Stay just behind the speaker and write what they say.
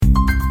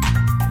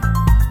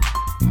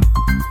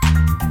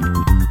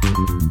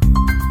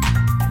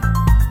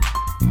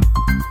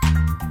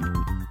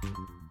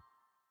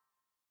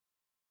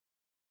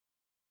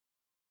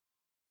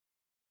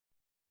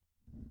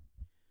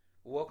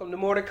Welcome to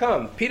More to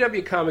Come,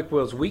 PW Comic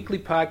World's weekly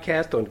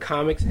podcast on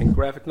comics and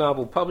graphic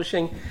novel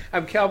publishing.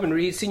 I'm Calvin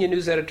Reed, Senior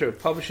News Editor of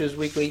Publishers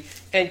Weekly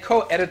and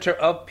co-editor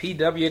of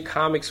PW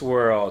Comics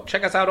World.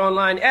 Check us out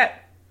online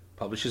at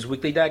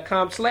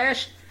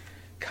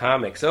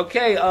publishersweekly.com/comics.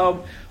 Okay,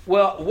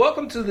 well,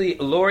 welcome to the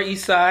Lower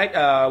East Side.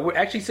 We're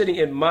actually sitting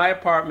in my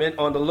apartment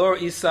on the Lower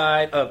East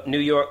Side of New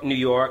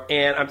York,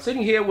 and I'm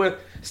sitting here with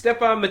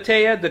Stefan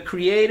Mattea, the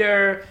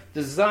creator,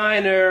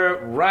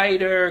 designer,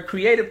 writer,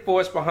 creative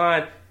force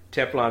behind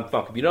Teflon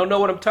Funk. If you don't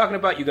know what I'm talking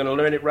about, you're going to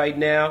learn it right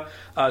now.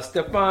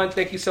 Stefan,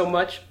 thank you so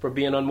much for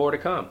being on More to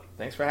Come.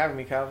 Thanks for having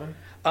me, Calvin.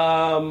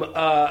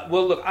 Well,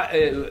 look,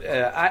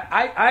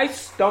 I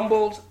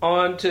stumbled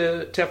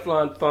onto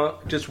Teflon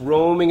Funk just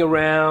roaming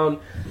around.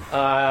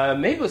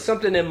 Maybe it was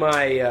something in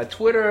my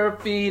Twitter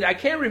feed. I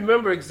can't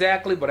remember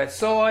exactly, but I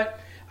saw it.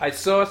 I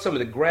saw some of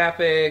the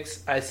graphics.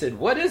 I said,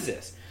 what is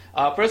this?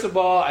 First of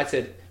all, I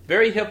said,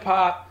 very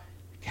hip-hop.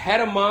 Had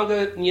a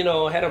manga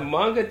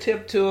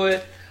tip to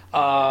it.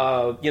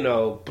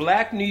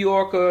 Black New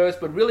Yorkers,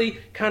 but really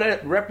kind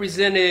of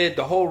represented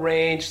the whole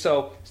range.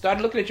 So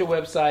started looking at your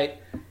website,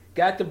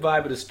 got the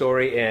vibe of the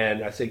story,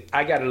 and I said,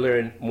 I got to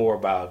learn more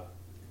about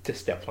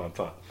Teflon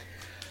Funk.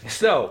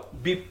 So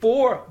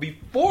before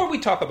we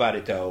talk about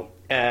it, though,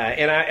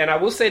 and I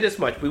will say this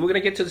much, we were going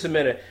to get to this in a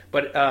minute,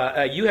 but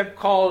you have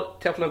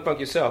called Teflon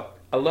Funk yourself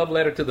a love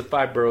letter to the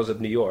 5 boroughs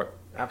of New York.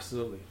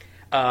 Absolutely.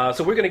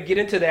 So we're going to get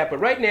into that, but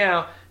right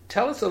now,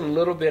 tell us a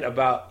little bit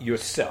about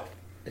yourself.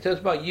 Tell us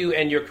about you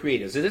and your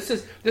creators. So this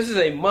is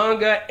a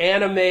manga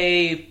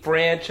anime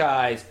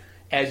franchise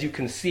as you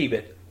conceive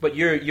it, but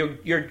you're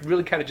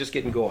really kind of just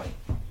getting going.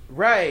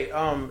 Right.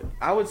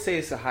 I would say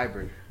it's a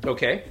hybrid.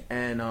 Okay.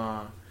 And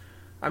I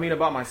mean,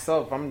 about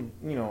myself, I'm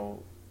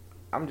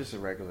just a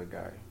regular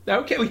guy.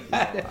 Okay.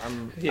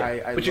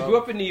 But you grew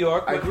up in New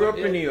York. I grew up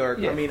in New York.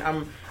 Yeah. I mean,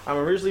 I'm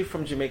originally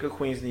from Jamaica,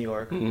 Queens, New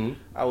York. Mm-hmm.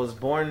 I was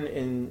born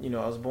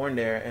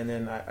there, and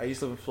then I used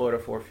to live in Florida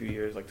for a few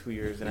years, like 2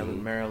 years, and I lived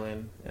in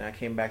Maryland, and I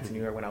came back to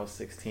New York when I was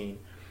 16.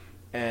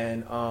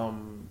 And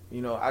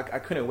I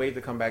couldn't wait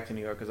to come back to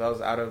New York because I was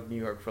out of New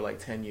York for like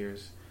 10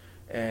 years.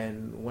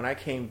 And when I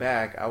came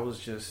back, I was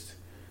just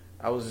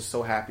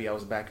so happy I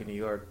was back in New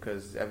York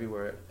because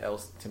everywhere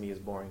else to me is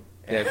boring.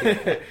 I used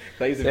to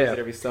visit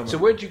every summer. So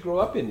where'd you grow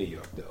up in New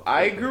York, though?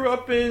 I grew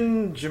up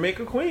in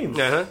Jamaica, Queens.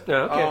 Uh-huh.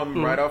 Okay.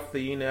 Right off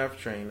the UNF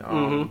train.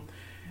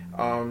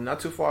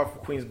 Not too far from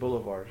Queens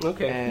Boulevard.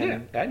 Okay.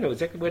 And I know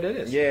exactly where that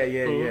is. Yeah.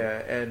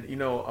 And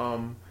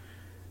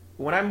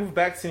when I moved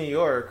back to New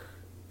York,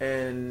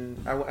 and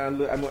I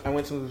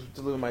went to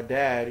live with my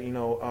dad. He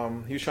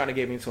was trying to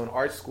get me into an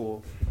art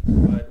school,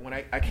 but when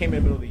I came in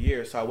the middle of the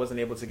year, so I wasn't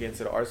able to get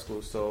into the art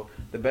school. So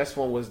the best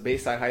one was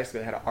Bayside High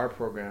School. It had an art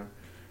program,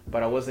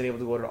 but I wasn't able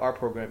to go to the art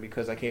program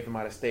because I came from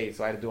out of state,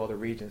 so I had to do all the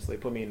regions. So they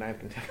put me in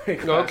 9th and 10th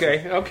grade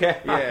classes. Okay.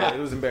 Yeah, it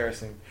was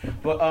embarrassing.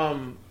 But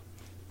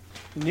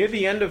near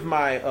the end of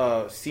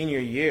my senior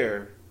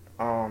year,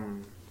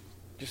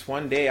 just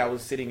one day I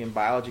was sitting in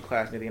biology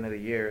class near the end of the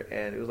year,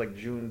 and it was like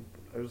June.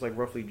 It was like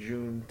roughly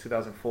June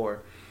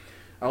 2004.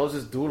 I was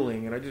just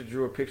doodling, and I just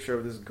drew a picture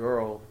of this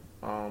girl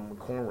with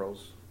cornrows.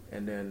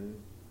 And then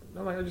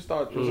I just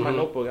thought, it was in my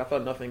notebook. I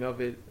thought nothing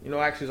of it. Actually,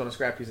 it was on a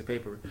scrap piece of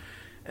paper.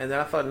 And then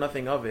I thought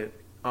nothing of it.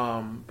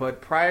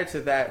 But prior to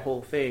that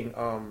whole thing,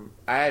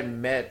 I had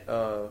met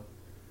an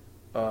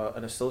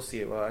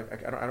associate. Well,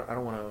 I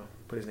don't want to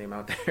put his name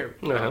out there.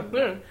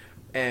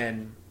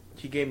 And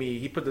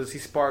he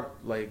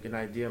sparked like an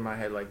idea in my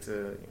head, like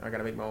I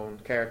gotta make my own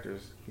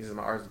characters. He says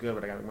my art's good,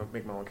 but I gotta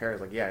make my own characters.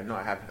 Like, yeah, no,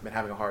 I've been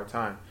having a hard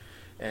time,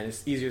 and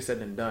it's easier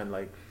said than done.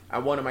 Like, I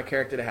wanted my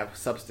character to have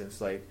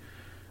substance. Like,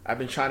 I've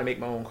been trying to make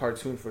my own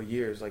cartoon for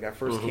years. Like, I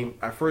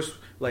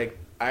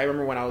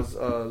remember when I was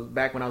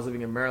back when I was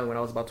living in Maryland when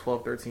I was about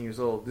 12, 13 years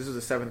old. This was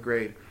the 7th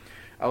grade.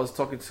 I was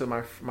talking to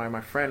my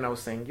friend, and I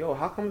was saying, yo,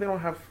 how come they don't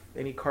have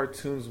any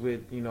cartoons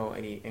with,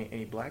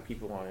 any black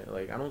people on it?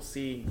 Like, I don't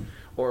see,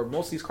 or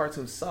most of these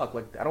cartoons suck.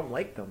 Like, I don't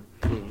like them.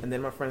 And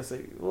then my friend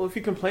said, well, if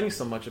you're complaining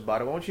so much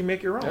about it, why don't you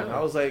make your own? I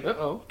was like,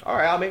 all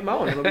right, I'll make my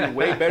own. It'll be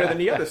way better than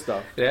the other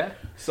stuff. Yeah.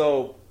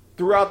 So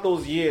throughout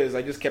those years,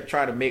 I just kept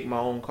trying to make my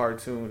own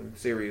cartoon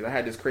series. I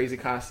had this crazy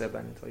concept.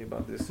 I didn't tell you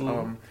about this.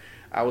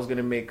 I was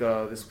gonna make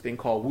this thing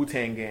called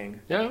Wu-Tang Gang.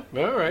 Yeah,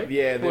 all right.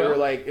 Yeah, they were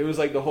like, it was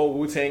like the whole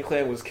Wu-Tang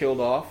clan was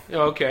killed off.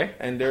 Okay.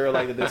 And they were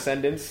like the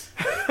descendants.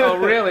 Oh,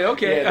 really?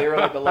 Okay. Yeah, they were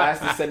like the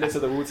last descendants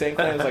of the Wu-Tang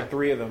clan. There's like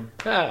 3 of them.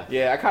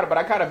 Yeah, I kind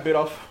of bit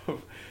off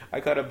of a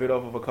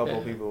couple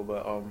of people,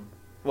 but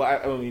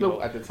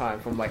at the time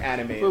from like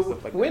anime and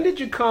stuff like that. When did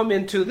you come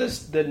into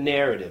the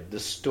narrative,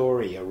 the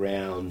story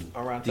around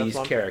these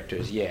Teflon?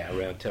 Characters? Yeah,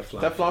 around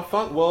Teflon. Teflon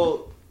Funk.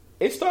 Well,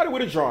 it started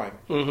with a drawing,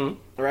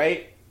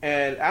 right?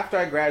 And after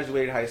I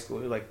graduated high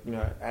school, I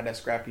had that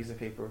scrap piece of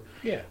paper.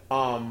 Yeah.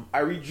 I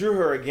redrew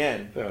her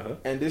again,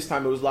 and this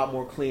time it was a lot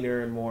more cleaner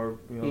and more,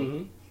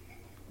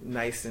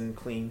 nice and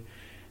clean.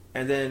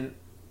 And then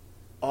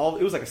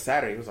it was like a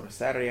Saturday. It was on a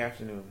Saturday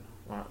afternoon.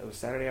 It was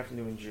Saturday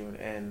afternoon in June,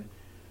 and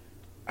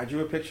I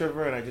drew a picture of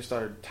her and I just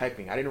started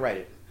typing. I didn't write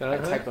it. I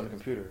typed on the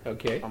computer.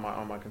 Okay. On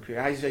my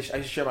computer. I used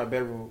to share my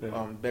bedroom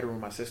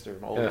with my sister,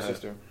 my older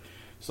sister.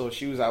 So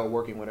she was out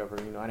working, whatever.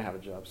 You know, I didn't have a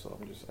job, so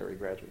I already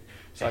graduated.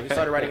 So I just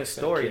started writing a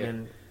story, and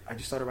then I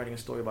just started writing a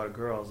story about a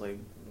girl. I was like,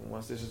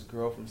 once there's this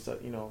girl from,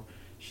 you know,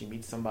 she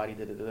meets somebody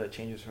that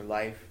changes her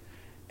life,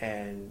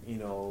 and you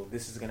know,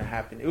 this is gonna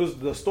happen.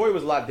 The story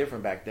was a lot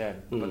different back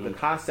then, but the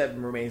concept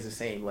remains the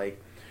same.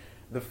 Like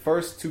the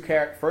first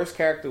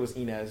character was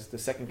Inez, the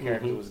second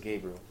character was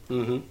Gabriel.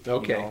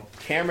 Okay. You know,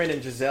 Cameron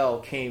and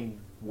Giselle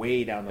came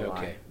way down the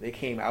line. They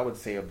came, I would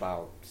say,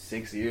 about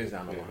 6 years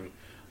down the line,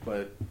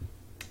 but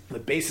the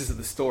basis of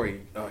the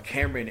story,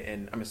 Gabriel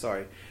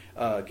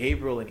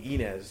and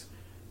Inez,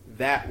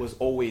 that was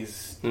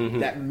always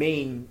that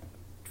main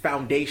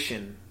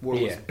foundation where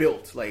it was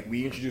built. Like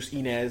we introduced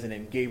Inez, and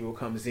then Gabriel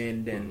comes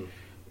in, then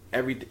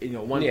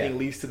one thing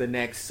leads to the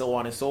next, so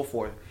on and so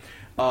forth.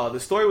 The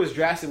story was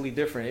drastically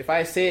different. If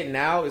I say it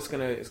now,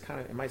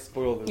 it might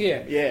spoil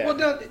the Well,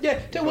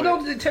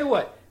 don't tell you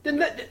what.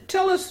 Then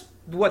tell us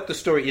what the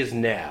story is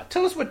now.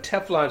 Tell us what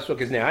Teflon's book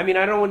is now. I mean,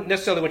 I don't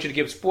necessarily want you to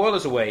give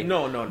spoilers away.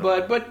 No.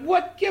 But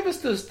what? Give us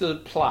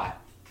the plot.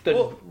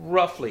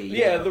 Roughly.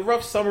 Yeah, the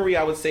rough summary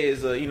I would say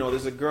is,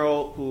 there's a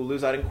girl who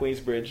lives out in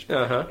Queensbridge,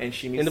 and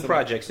she meets in the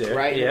projects there,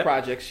 right? In the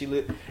projects, she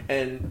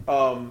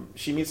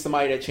meets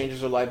somebody that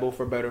changes her life, both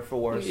for better or for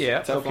worse.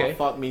 Yeah, Teflon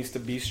Funk means to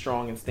be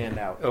strong and stand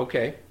out.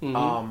 Okay.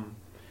 I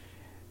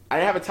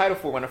didn't have a title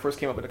for it when I first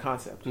came up with the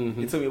concept.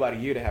 It took me about a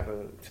year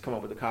to come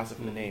up with the concept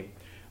for the name.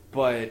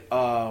 But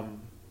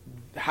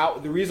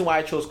the reason why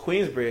I chose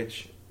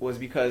Queensbridge was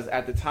because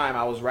at the time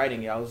I was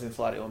writing it, I was into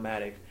a lot of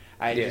Illmatic.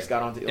 I just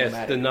got onto Illmatic.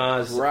 Yes, the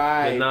Nas,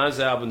 right? The Nas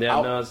album,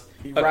 Nas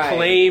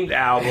acclaimed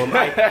album,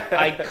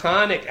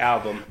 iconic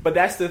album. But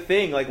that's the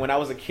thing. Like when I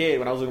was a kid,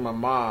 when I was living with my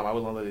mom, I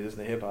was only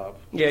listening to hip hop.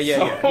 Yeah.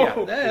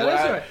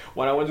 That's right.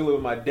 When I went to live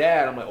with my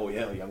dad, I'm like, oh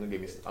yeah, I'm gonna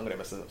get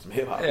myself some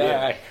hip hop.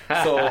 Yeah.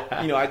 So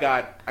I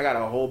got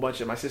a whole bunch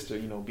of my sister.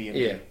 BMG.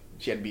 Yeah.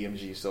 She had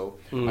BMG, so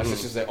my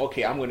sister said,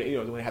 "Okay, I'm gonna,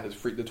 gonna have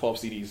the 12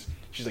 CDs."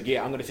 She's like,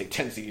 "Yeah, I'm gonna take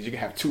 10 CDs. You can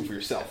have 2 for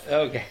yourself."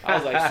 Okay. I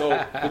was like, "So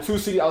the 2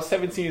 CDs." I was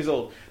 17 years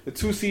old. The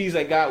 2 CDs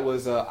I got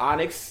was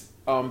Onyx,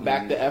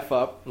 Back the F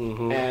Up,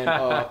 and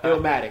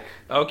Illmatic.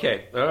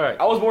 Okay, all right.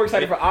 I was more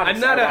excited for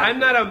Onyx.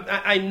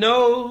 I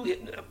know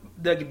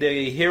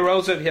the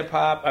heroes of hip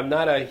hop. I'm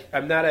not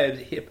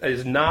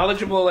as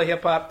knowledgeable of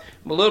hip hop.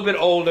 I'm a little bit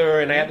older,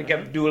 and I have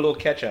to do a little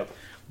catch up.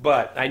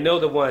 But I know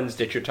the ones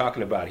that you're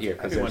talking about here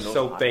because they're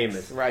so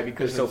famous, right?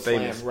 Because they're so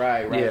famous,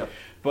 right? Yeah.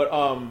 But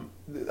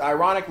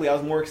ironically, I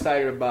was more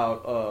excited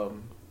about the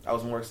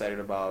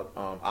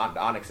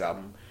Onyx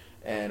album,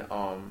 and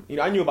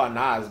I knew about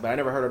Nas, but I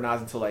never heard of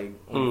Nas until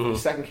the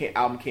second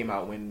album came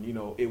out. When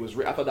it was,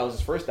 I thought that was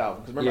his first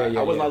album because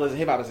remember I wasn't listening to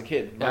hip hop as a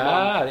kid.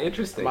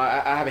 Interesting.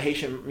 I have a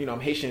Haitian,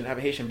 I have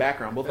a Haitian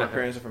background. Both my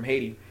parents are from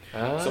Haiti,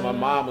 so my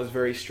mom was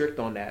very strict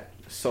on that.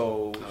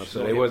 So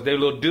they were a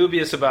little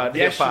dubious about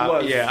hip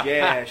hop. She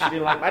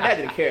didn't like. My dad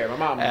didn't care. My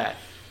mom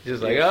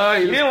just like,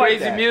 you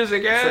crazy like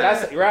music. So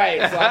that's right.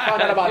 So I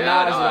found out about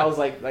Nas, and I was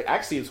like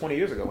actually 20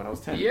 years ago when I was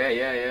 10.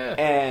 Yeah.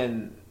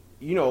 And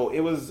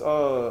it was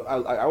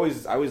I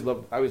always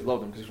loved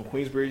him because he's from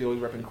Queensbridge. He's always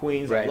repping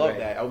Queens. I love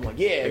that. I was like,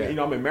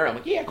 I'm in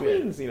Maryland. I'm like,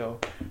 Queens.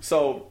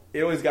 So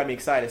it always got me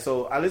excited.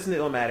 So I listened to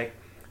Illmatic,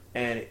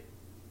 and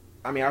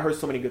I heard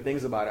so many good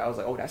things about it. I was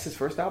like, oh, that's his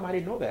first album? I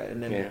didn't know that.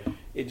 And then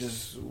it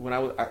just,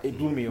 it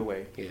blew me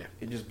away. Yeah.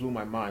 It just blew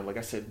my mind. Like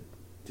I said,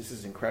 this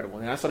is incredible.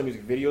 And I saw the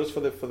music videos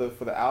for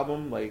the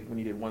album, like when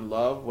he did One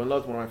Love. One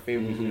Love is one of my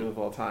favorite music videos of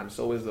all time.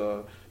 So is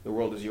The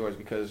World Is Yours,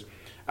 because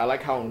I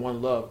like how in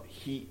One Love,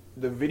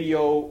 the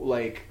video,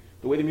 like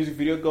the way the music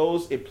video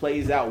goes, it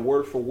plays out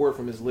word for word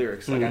from his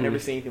lyrics. Like I never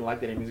seen anything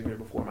like that in a music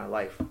video before in my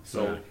life.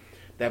 So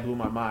that blew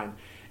my mind.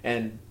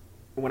 And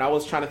when I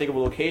was trying to think of a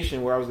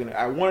location where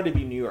I wanted to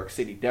be New York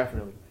City,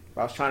 definitely.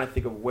 But I was trying to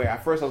think of where.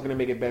 At first, I was going to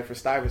make it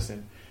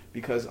Bedford-Stuyvesant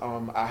because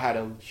I had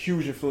a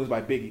huge influence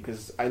by Biggie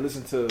because I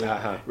listened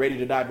to Ready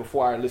to Die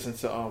before I listened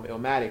to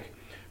Illmatic.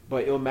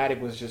 But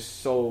Illmatic was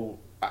just so.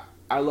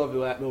 I love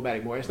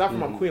Illmatic more. It's not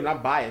from I'm Queen. I'm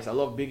not biased. I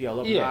love Biggie. I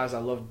love Nas. I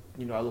love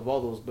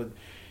all those. But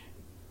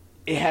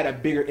it had a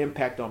bigger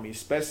impact on me,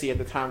 especially at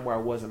the time where I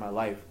was in my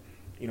life.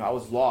 I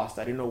was lost.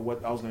 I didn't know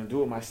what I was going to do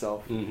with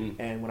myself.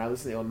 And when I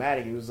listened to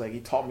Illmatic, it was like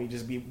he taught me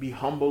just be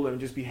humble and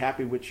just be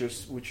happy with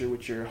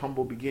your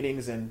humble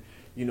beginnings, and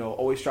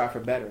always strive for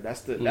better.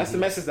 That's the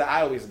message that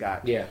I always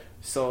got. Yeah.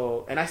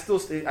 So, and I still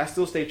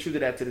stay true to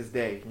that to this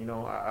day.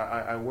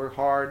 I work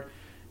hard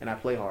and I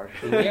play hard.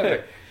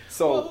 Yeah.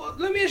 So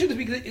let me ask you this,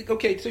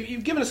 because so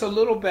you've given us a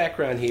little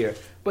background here,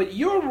 but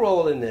your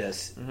role in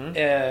this,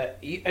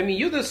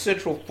 you're the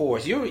central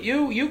force.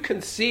 You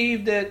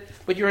conceived it,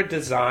 but you're a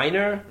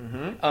designer.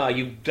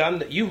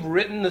 You've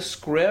written the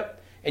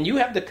script, and you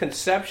have the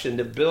conception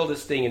to build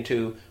this thing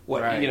into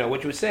what what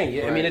you were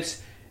saying. Right.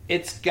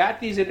 It's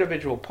got these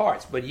individual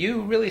parts, but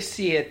you really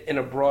see it in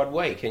a broad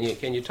way.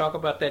 Can you talk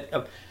about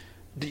that?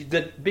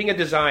 Being a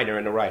designer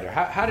and a writer,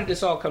 how did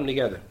this all come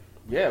together?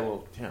 Yeah,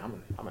 well,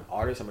 I'm an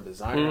artist. I'm a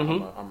designer.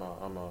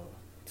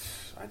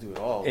 I do it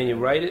all. And you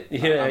write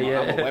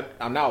it?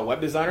 I'm now a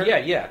web designer.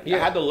 Yeah. I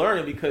had to learn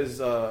it because...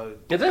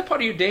 is that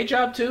part of your day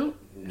job, too?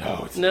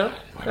 No, it's not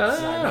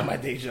my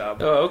day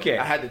job. Oh, okay.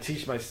 I had to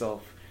teach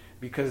myself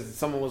because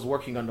someone was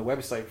working on the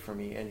website for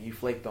me, and he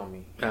flaked on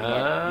me, even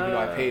though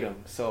I paid him.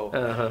 So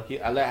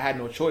I had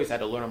no choice. I had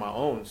to learn on my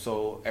own.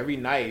 So every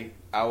night,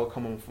 I would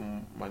come home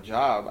from my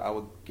job. I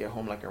would get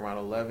home like around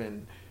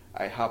 11.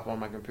 I hop on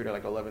my computer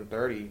like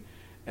 11:30,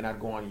 and I'd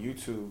go on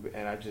YouTube,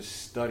 and I'd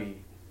just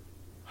study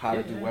how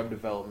to do web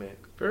development.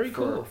 Very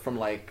cool. From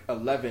like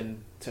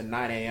 11 to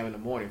 9 a.m. in the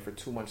morning for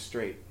 2 months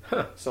straight.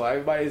 Huh. So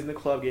everybody's in the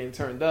club getting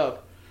turned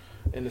up.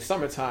 In the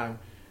summertime,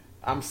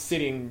 I'm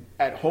sitting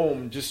at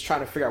home just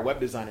trying to figure out web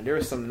design. And there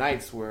were some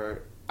nights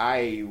where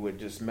I would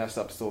just mess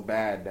up so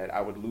bad that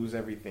I would lose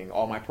everything,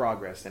 all my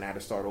progress, and I had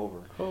to start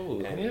over.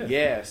 Oh,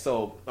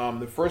 So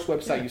the first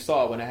website you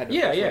saw when I had the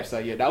first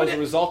website, that was a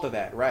result of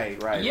that. Right.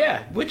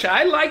 Yeah, which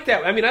I like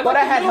that. I mean, but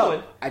I had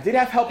help. I did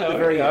have help at the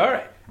very end. All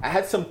right. I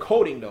had some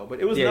coding though,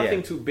 but it was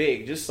nothing too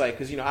big. Just like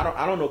because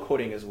I don't know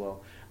coding as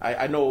well.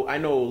 I know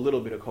a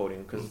little bit of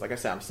coding because, like I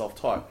said, I'm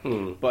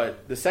self-taught.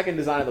 But the second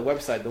design of the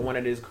website, the one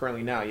it is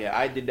currently now,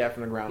 I did that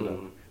from the ground up.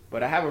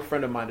 But I have a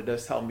friend of mine that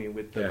does help me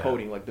with the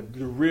coding, like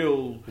the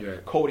real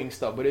coding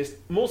stuff. But it's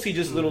mostly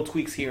just little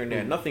tweaks here and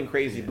there, nothing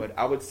crazy. But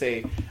I would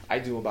say I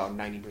do about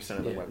 90%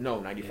 of the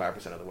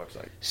 95% of the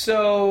website.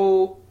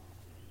 So,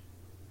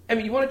 I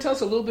mean, you want to tell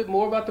us a little bit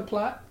more about the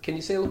plot? Can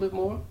you say a little bit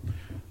more?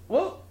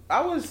 Well,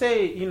 I would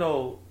say,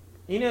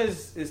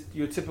 Inez is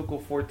your typical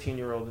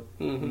 14-year-old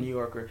New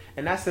Yorker.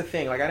 And that's the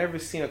thing. Like, I never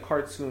seen a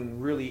cartoon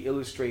really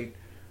illustrate,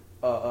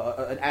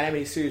 an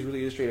animated series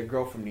really illustrate a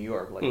girl from New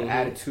York. Like, the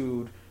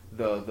attitude,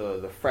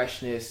 the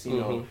freshness, you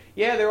know.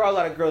 Yeah, there are a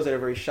lot of girls that are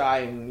very shy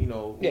and,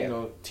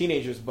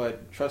 teenagers,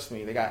 but trust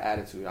me, they got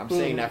attitude. I'm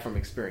saying that from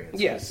experience.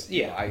 Yes,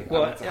 I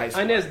went to high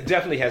school. Inez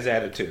definitely has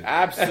attitude.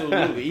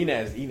 Absolutely.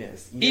 Inez,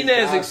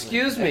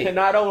 excuse me.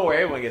 No, I don't know where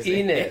everyone gets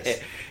Inez.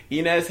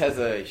 Inez has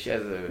a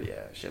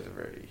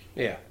very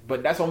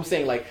But that's what I'm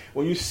saying. Like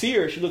when you see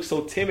her, she looks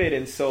so timid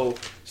and so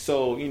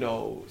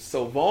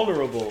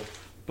vulnerable,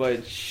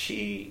 but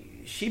she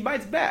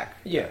bites back.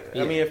 Yeah.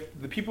 I mean,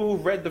 if the people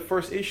who've read the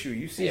first issue,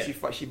 you see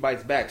she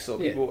bites back. So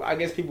I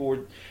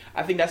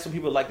think that's what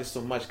people liked it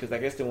so much because I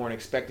guess they weren't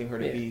expecting her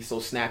to be so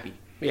snappy.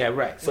 Yeah,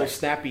 right. So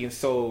snappy and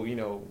so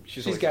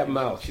she's got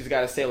mouth. She's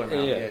got a sailor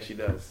mouth. Yeah, she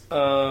does.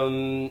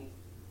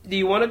 Do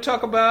you want to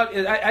talk about?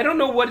 I don't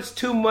know what it's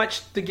too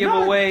much to give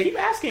away. Keep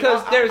asking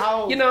because there's,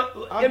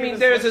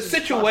 there's a as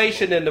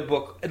situation in the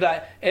book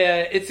that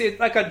it's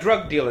like a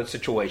drug dealing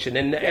situation,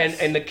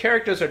 and the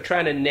characters are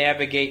trying to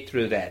navigate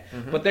through that,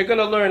 but they're going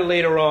to learn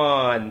later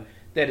on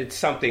that it's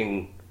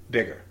something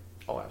bigger.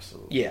 Oh,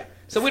 absolutely. Yeah.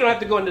 So we don't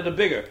have to go into the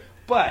bigger,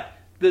 but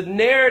the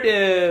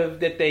narrative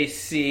that they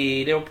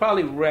see, they'll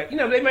probably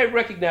they might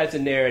recognize the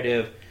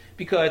narrative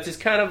because it's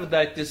kind of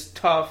like this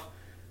tough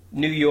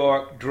New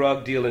York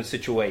drug dealing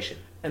situation.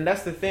 And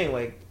that's the thing,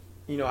 like,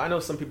 I know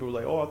some people were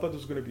like, oh, I thought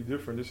this was going to be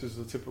different. This is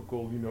a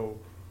typical,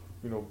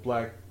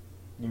 black,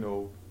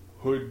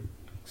 hood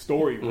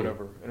story,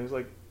 whatever. And it's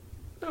like,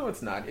 no,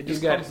 it's not. It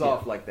just comes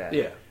off like that.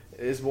 Yeah.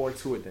 There's more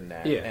to it than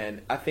that. Yeah.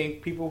 And I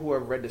think people who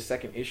have read the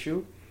second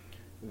issue,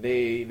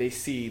 they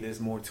see there's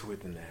more to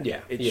it than that.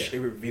 Yeah. It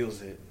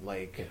reveals it.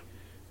 Like,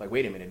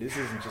 wait a minute, this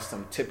isn't just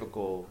some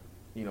typical,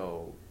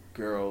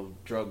 girl,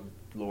 drug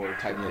lord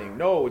type thing.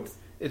 No,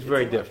 it's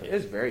very different.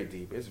 It's very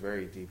deep. It's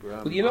very deep.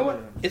 You know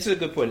what? It's a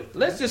good point.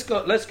 Let's just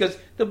go. Because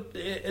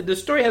the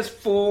story has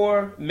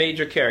four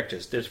major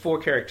characters. There's four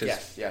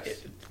characters.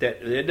 Yes.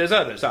 There's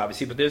others,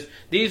 obviously, but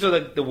these are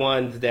the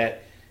ones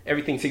that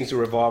everything seems to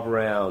revolve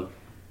around.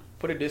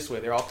 Put it this way: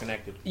 they're all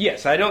connected.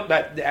 Yes, I don't.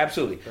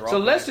 Absolutely. So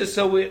let's just.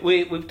 So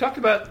we've talked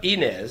about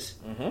Inez,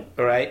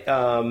 all right?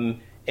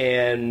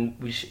 And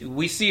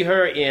we see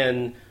her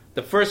in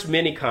the first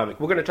mini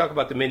comic. We're going to talk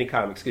about the mini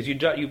comics because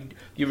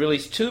you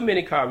released two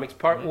mini comics,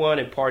 part 1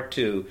 and part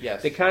 2.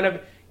 Yes. They kind of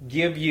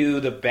give you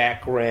the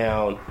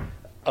background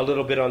a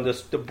little bit on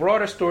the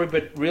broader story,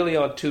 but really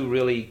on two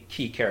really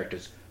key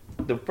characters.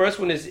 The first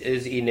one is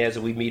Inez,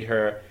 and we meet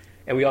her,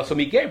 and we also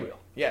meet Gabriel.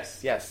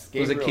 Yes. Gabriel.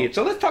 Who's a kid.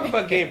 So let's talk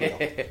about Gabriel.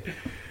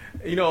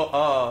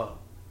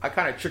 I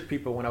kind of tricked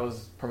people when I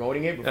was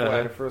promoting it before I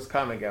had the first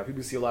comic out.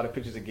 People see a lot of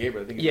pictures of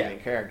Gabriel. I think he's the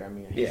main character. I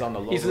mean, he's on the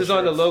logos. He's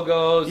on the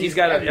logos. He's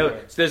got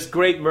there's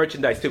great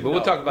merchandise too, but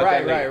we'll talk about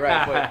that later.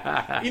 Right.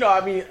 But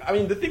I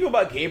mean, the thing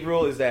about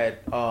Gabriel is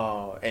that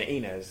and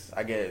Inez,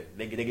 I get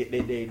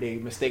they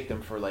mistake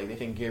them for they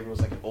think Gabriel's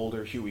like an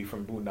older Huey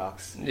from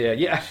Boondocks.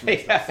 Yeah.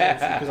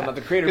 Because I'm not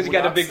the creator. Because he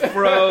got a big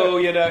fro,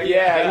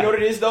 Yeah, you know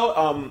what it is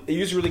though. It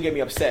used to really get me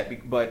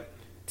upset, but.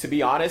 To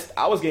be honest,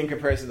 I was getting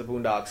comparisons to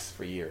Boondocks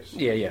for years.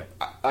 Yeah.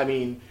 I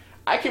mean,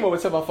 I came over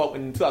to my folk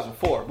in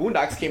 2004.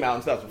 Boondocks came out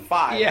in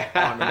 2005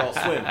 on Adult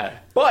Swim.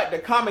 But the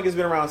comic has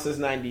been around since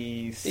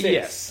 96.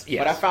 Yes.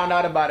 But I found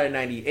out about it in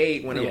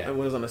 98 when it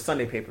was on the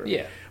Sunday paper.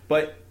 Yeah.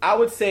 But I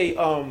would say,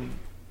 and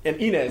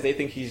Inez, they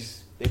think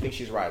she's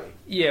Riley.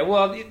 Yeah,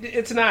 well,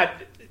 it's not...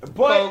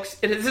 folks,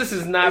 this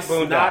is not it's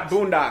Boondocks. not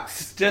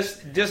Boondocks.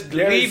 Just There's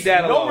leave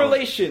that alone. no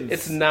relations.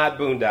 It's not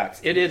Boondocks.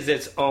 It is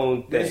its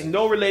own thing. There's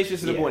no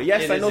relations to the Yeah, Boondocks.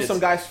 Yes, it I is know its- some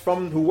guys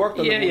who worked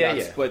on the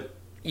Boondocks, but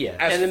yeah,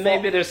 as and then far-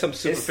 maybe there's some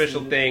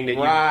superficial thing that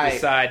right. you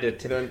decide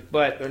to.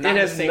 But they're it not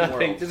has the same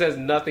nothing. world. This has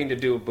nothing to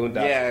do with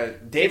Boondocks. yeah,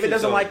 David its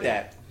doesn't own like thing.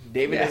 that.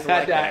 David Yeah, doesn't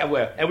like that.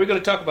 well, and we're going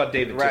to talk about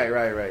David too.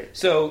 Right.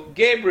 So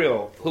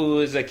Gabriel,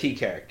 who is a key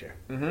character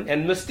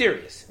and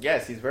mysterious,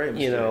 Yes, he's very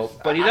mysterious. You know,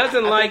 but he I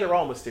doesn't think like. they're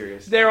all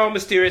mysterious. They're all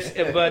mysterious,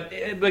 but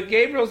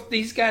Gabriel's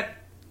he's got.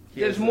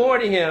 There's more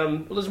to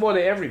him. Well, there's more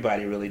to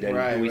everybody really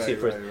than we see at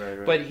first.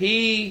 Right. But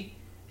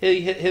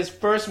his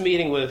first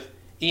meeting with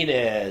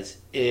Inez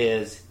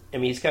is, I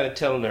mean, he's kind of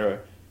telling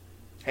her,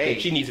 Hey,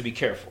 that she needs to be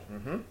careful.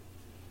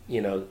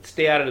 You know,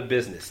 stay out of the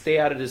business. Stay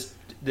out of this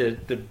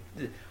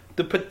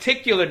the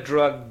particular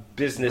drug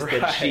business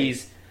that Right.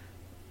 she's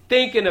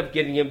thinking of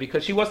getting in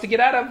because she wants to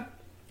get out of.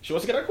 she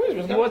wants to get out of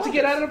Queens. She wants to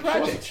get out of the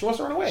project. She wants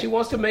to run away. She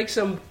wants to make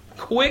some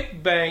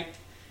quick bank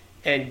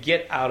and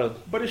get out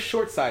of. But it's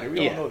short-sighted.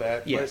 We all know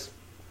that. Yes.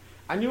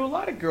 But I knew a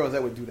lot of girls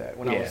that would do that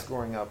when I was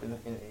growing up, and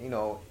you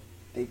know,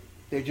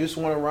 they just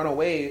want to run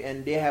away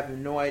and they have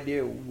no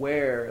idea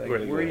where. Like,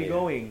 where are you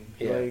going?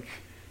 Yeah. Like,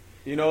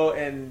 you know,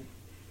 and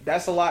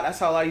that's a lot. That's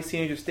how a lot of these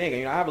teenagers think. And,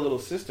 you know, I have a little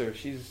sister.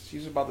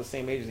 She's about the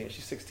same age as me.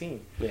 She's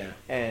 16. Yeah.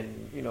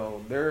 And you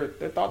know, their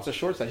thoughts are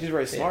short-sighted. She's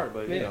very smart,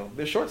 but you know,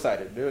 they're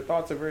short-sighted. Their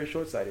thoughts are very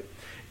short-sighted.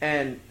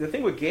 And the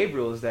thing with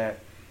Gabriel is that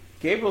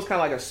Gabriel's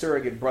kind of like a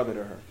surrogate brother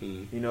to her.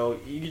 You know,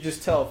 you can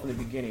just tell from the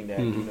beginning that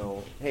you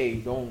know, hey,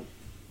 don't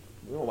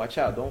watch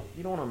out.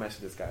 You don't want to mess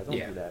with this guy. Don't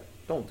do that.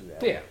 Don't do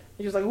that. Yeah.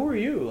 He's just like, who are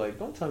you? Like,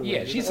 don't tell me. Yeah,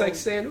 what to she's do. like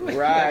saying,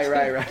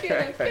 right.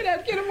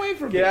 Get away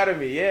from me. Get out of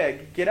me. Yeah,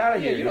 get out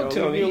of Yeah, here. you don't know,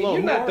 tell leave me. alone.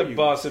 You're Who not are the you?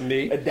 boss of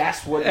me. And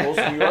that's what most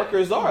New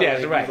Yorkers are. Yeah,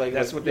 like, right. Like,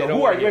 That's what they yo, don't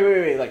who are want you?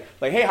 to Wait.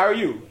 Like, hey, how are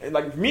you? And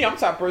like me, I'm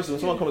the type of person when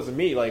someone comes to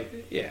me,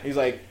 like, he's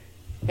like,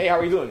 hey, how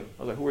are you doing?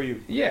 I was like, who are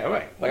you? Yeah,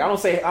 right. Like, I'm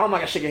not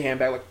gonna shake your hand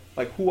back.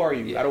 Like, who are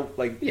you? Yeah. I don't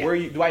like. Yeah. Where are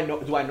you? Do I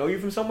know you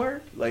from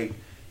somewhere? Like,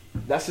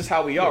 that's just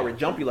how we are. We're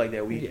jumpy like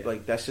that. We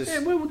like that's just.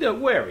 Yeah, we're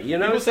wary. You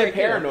know, People it's say like,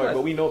 paranoid,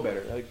 but we know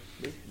better. Like,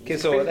 okay,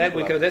 so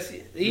that's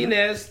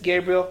Inez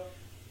Gabriel.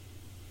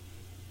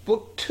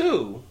 Book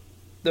 2,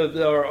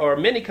 or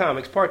mini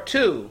comics, part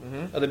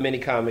 2 of the mini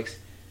comics.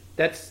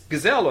 That's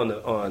Giselle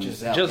on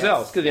Giselle.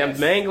 Giselle. Excuse me, I'm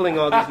mangling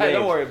all these names.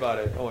 Don't worry about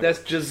it. Don't worry.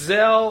 That's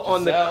Giselle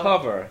on the Giselle.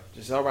 cover.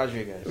 Giselle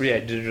Rodriguez.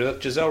 Yeah,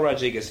 Giselle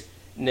Rodriguez.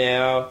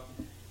 Now,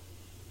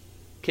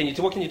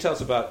 what can you tell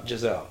us about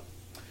Giselle?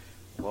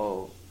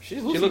 Well, she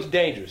looks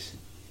dangerous.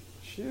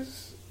 she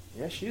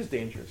is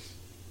dangerous,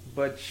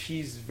 but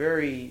she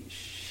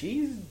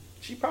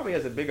probably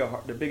has the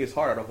biggest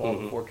heart out of all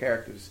the 4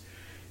 characters.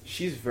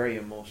 She's very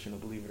emotional,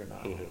 believe it or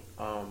not.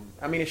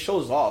 I mean, it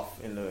shows off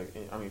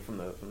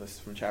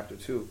from chapter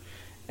 2,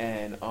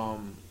 and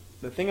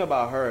the thing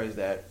about her is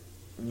that,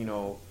 you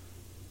know,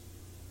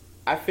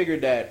 I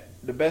figured that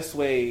the best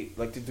way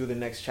like to do the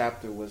next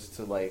chapter was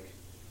to like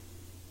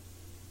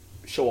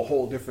show a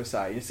whole different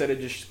side instead of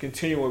just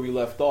continue where we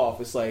left off.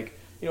 It's like,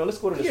 you know, let's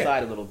go to the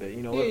side a little bit.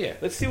 You know,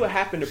 let's see what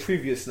happened the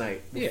previous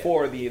night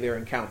before their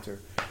encounter.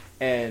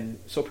 And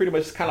so pretty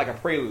much it's kind of like a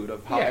prelude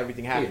of how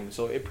everything happened.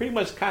 So it pretty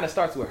much kind of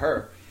starts with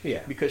her.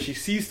 Yeah. Because she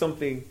sees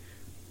something,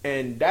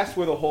 and that's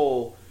where the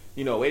whole,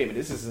 you know, wait a minute,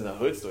 this isn't a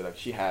hood story. Like,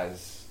 she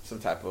has some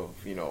type of,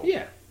 you know.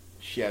 Yeah.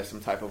 She has some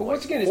type of, but like,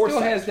 once again, it foresight.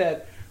 still has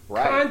that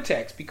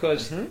context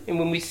because and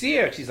when we see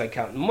her, she's like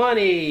counting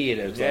money.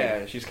 There's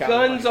like she's counting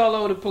guns money all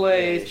over the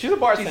place. Yeah, she's a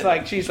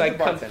bartender. She's like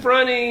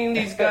confronting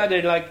these guys.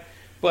 They're like,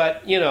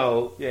 but you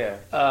know,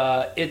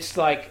 it's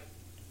like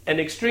an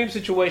extreme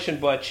situation,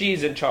 but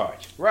she's in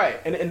charge. Right,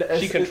 and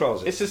she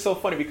controls it. It's just so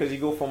funny because we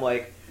go from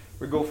like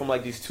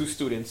these 2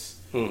 students,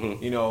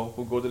 you know,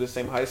 who go to the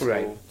same high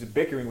school, just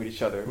bickering with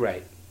each other.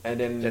 Right. And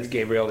then that's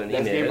Gabriel and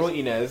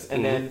Inez.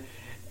 And then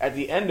at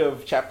the end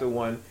of chapter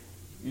 1,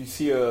 you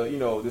see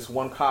this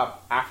one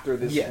cop after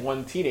this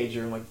one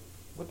teenager, and like,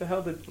 what the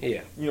hell did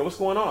you know, what's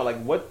going on?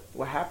 Like,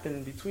 what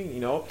happened between, you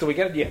know? So we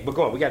got we're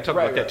going. We got to talk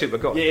about that too.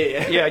 But go.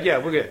 Yeah,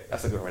 we're good.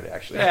 That's a good one,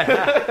 actually.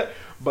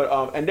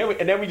 But and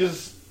then we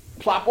just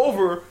plop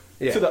over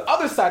to the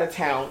other side of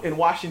town in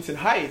Washington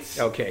Heights.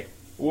 Okay.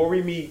 Where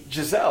we meet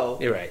Giselle.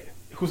 You're right.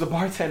 Who's a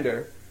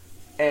bartender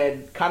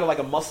and kind of like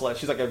a musclehead.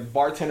 She's like a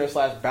bartender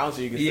 /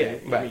 bouncer, you could say.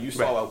 Right. I mean, you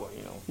saw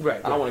you know.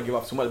 Right. I don't want to give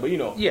off too much, but you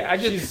know. Yeah,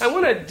 I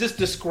want to just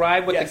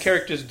describe what the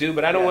characters do,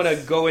 but I don't want to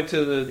go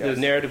into the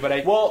narrative. But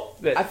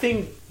I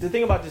think the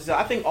thing about Giselle,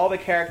 I think all the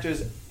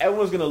characters,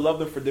 everyone's gonna love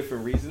them for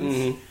different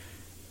reasons.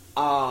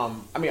 I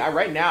mean,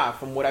 right now,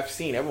 from what I've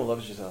seen, everyone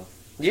loves Giselle.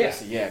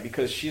 Yeah,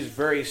 because she's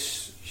very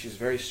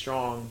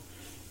strong,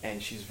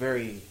 and she's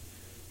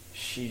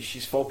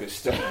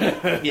focused.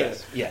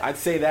 Yes. I'd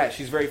say that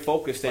she's very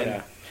focused,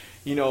 and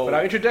you know. But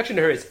our introduction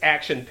to her is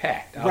action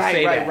packed.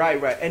 Right.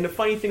 And the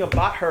funny thing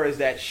about her is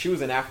that she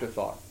was an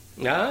afterthought.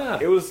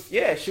 It was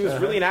she was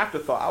really an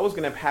afterthought. I was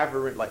gonna have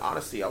her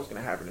honestly, I was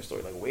gonna have her in the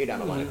story like way down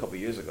the line a couple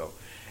years ago,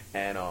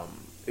 and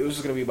it was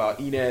just gonna be about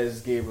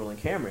Inez, Gabriel, and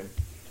Cameron,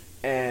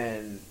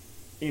 and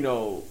you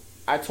know,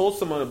 I told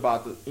someone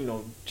about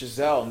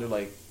Giselle, and they're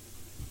like,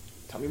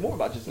 "Tell me more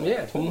about Giselle."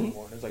 Yeah. I told them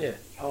more. And it's like,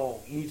 "Oh,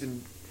 you need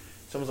to."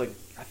 Someone's like,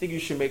 "I think you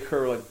should make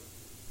her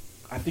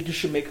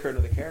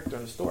another character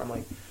in the story." I'm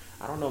like,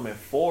 I don't know, man.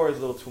 4 is a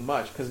little too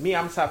much because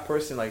I'm the type of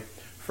person, like,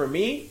 for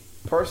me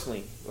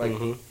personally, like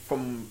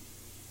from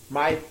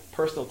my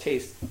personal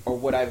taste or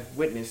what I've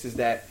witnessed is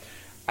that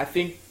I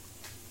think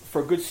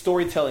for good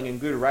storytelling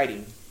and good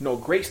writing,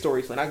 great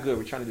storytelling, not good.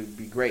 We're trying to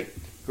be great.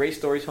 Great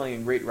storytelling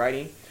and great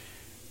writing,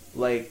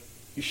 like,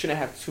 you shouldn't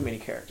have too many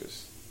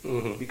characters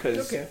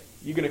because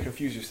you're gonna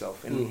confuse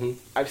yourself. And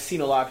I've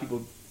seen a lot of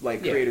people,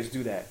 like creators,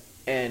 do that.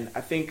 And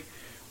I think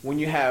when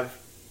you have,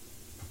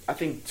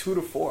 2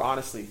 to 4,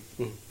 honestly,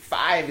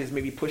 5 is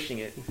maybe pushing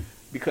it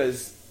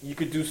because you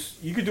could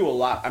do a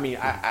lot. I mean,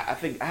 I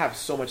think I have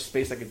so much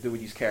space I could do with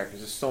these characters.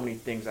 There's so many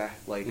things I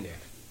like.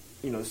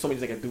 There's so many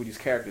things I could do with these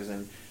characters,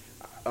 and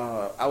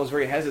I was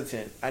very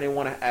hesitant. I didn't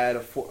want to add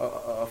a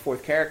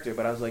 4th character,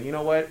 but I was like, you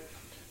know what?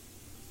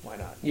 Why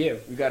not? Yeah.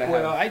 You gotta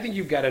well, I think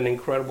you've got an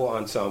incredible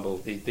ensemble.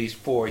 These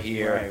 4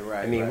 here.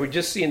 Right. I mean, we're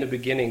just seeing the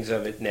beginnings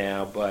of it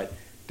now, but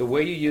the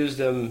way you use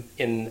them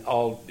in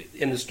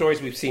the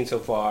stories we've seen so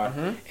far,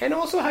 and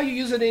also how you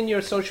use it in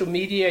your social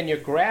media and your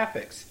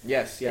graphics.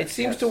 Yes. It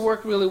seems to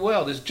work really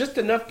well. There's just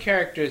enough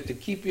characters to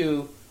keep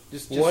you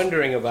just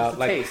wondering about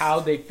like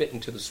how they fit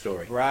into the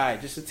story. Right,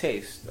 just a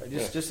taste.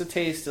 Just a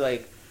taste,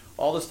 like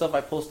all the stuff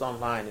I post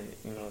online,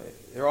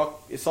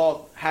 it's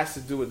all has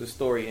to do with the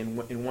story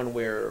in one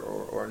way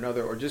or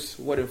another, or just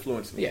what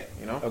influenced me. Yeah.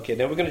 Okay,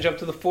 then we're going to jump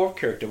to the 4th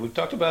character. We've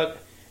talked about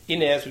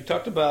Inez, we've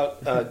talked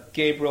about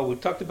Gabriel, we've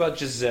talked about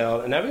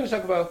Giselle, and now we're going to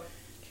talk about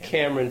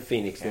Cameron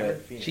Phoenix.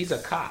 Phoenix. She's a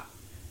cop.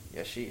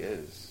 Yeah, she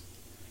is.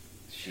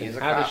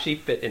 How does she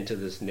fit into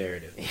this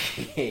narrative?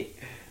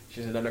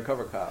 She's an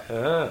undercover cop,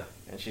 and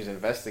she's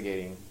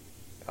investigating.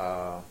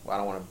 I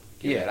don't want to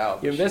give that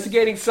out. You're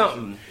investigating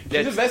something.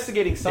 She's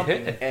investigating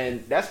something,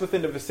 and that's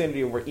within the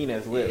vicinity of where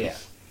Inez lives. Yeah.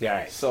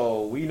 Right.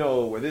 So we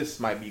know where this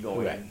might be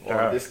going,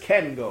 or this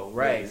can go.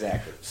 Right. Yeah,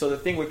 exactly. So the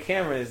thing with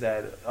Cameron is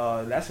that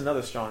that's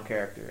another strong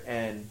character,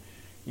 and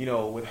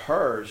with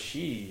her,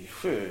 she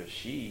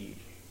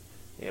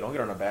don't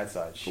get on the bad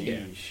side.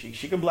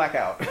 She can black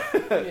out.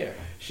 Yeah.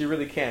 She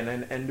really can.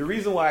 And the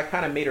reason why I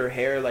kind of made her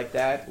hair like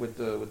that with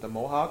the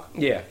mohawk.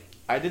 Yeah.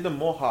 I did the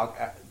mohawk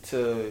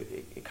to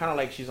kind of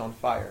like she's on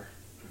fire,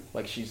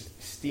 like she's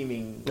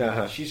steaming.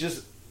 She's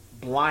just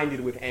blinded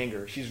with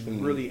anger. She's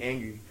really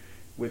angry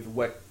with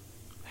what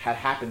had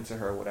happened to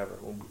her, or whatever.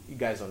 Well, you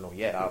guys don't know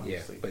yet,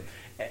 obviously.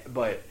 Yeah,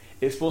 but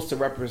it's supposed to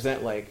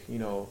represent, like,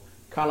 kind of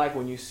like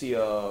when you see they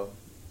have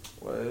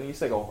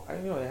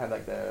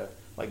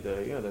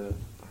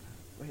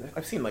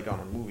I've seen like on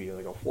a movie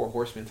like a 4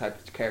 horsemen type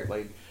character,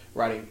 like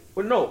riding.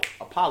 Well, no,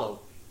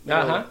 Apollo.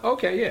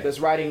 Okay, yeah. That's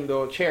riding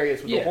the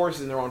chariots with the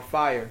horses and they're on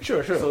fire.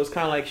 Sure. So it's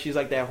kind of like she's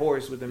like that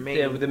horse with the mane.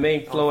 Yeah, with the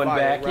mane flowing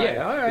back. Right.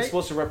 Yeah, all right. It's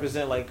supposed to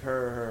represent like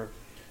her.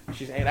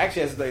 And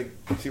actually has, like,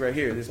 see right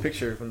here, this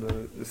picture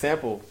from the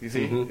sample. You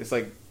see, it's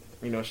like,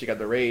 she got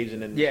the rage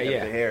and then she got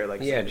the hair.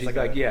 Like,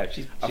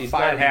 she's she's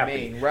not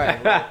happy. Mane.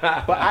 Right.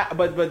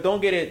 But don't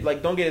get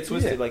it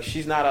twisted. Like,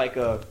 she's not like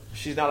an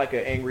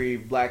angry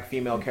black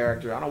female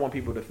character. I don't want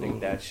people to think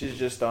that. She's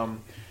just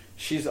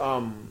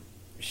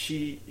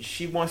she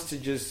wants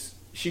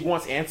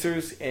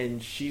answers,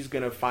 and she's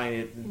gonna find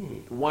it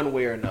one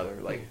way or another.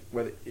 Like,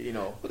 whether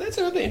Well, that's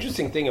another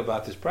interesting thing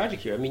about this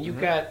project here. I mean, you've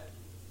got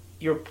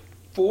your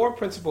 4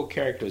 principal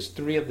characters.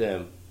 3 of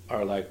them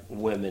are like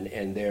women,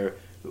 and they're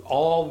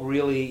all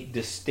really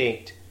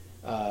distinct.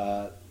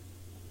 That's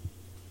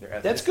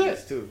good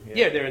too.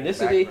 Yeah, their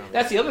ethnicity.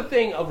 That's the other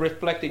thing of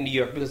reflecting New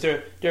York, because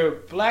they're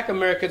Black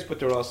Americans,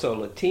 but they're also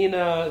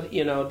Latina.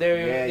 And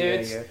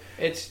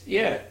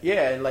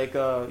like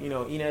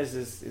Inez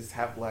is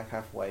half black,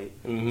 half white.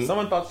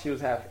 Someone thought she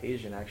was half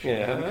Asian, actually,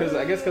 because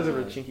I guess because of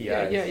her chinky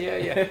eyes.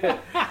 Yeah.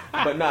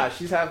 But nah,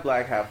 she's half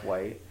black, half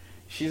white.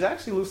 She's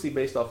actually loosely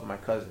based off of my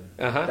cousin.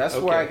 That's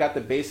where I got the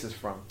basis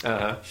from.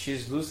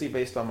 She's loosely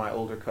based on my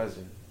older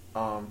cousin,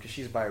 because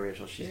she's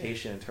biracial. She's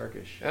Haitian and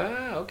Turkish.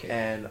 Okay.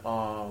 And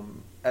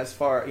as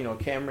far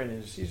Cameron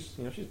is, she's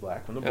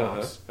black from the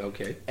Bronx.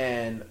 Okay.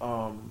 And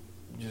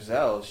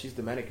Giselle, she's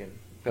Dominican.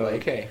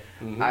 Okay.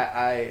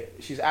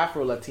 She's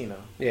Afro Latina.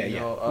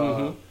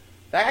 Yeah.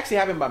 That actually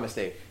happened by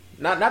mistake.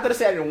 Not that I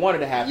say I didn't want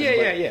it to happen.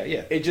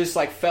 Yeah. It just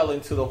like fell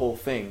into the whole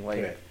thing.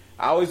 Like. Right.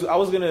 I always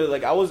wanted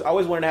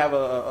to have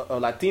a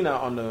Latina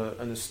on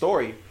the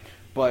story,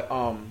 but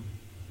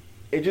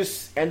it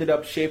just ended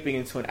up shaping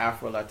into an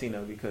Afro Latina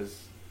because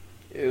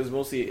it was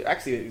mostly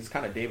it's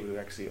kind of David who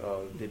actually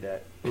did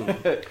that.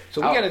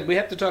 So we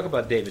have to talk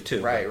about David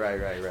too. Right.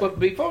 But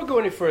before we go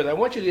any further, I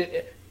want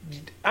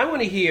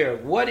to hear,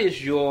 what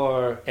is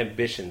your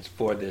ambitions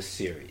for this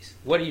series?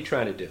 What are you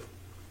trying to do?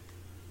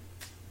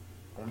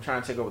 I'm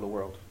trying to take over the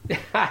world.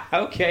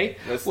 Okay.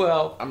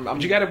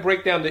 You got to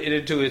break down it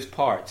into its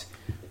parts.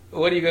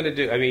 What are you going to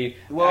do? I mean,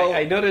 Well,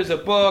 I know there's a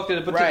book,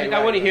 but right,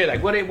 I want to right. hear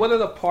like what are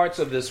the parts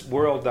of this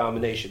world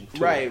domination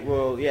tour? Right.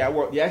 Well, yeah.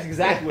 That's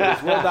exactly what it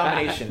is. World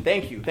domination.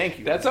 Thank you.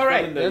 That's all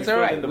right. That's all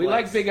right. We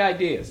like big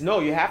ideas. No,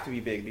 you have to be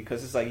big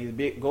because it's like you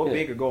go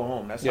big or go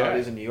home. That's how it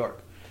is in New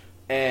York.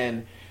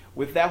 And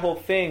with that whole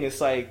thing, it's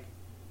like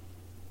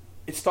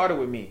it started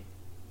with me.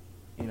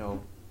 You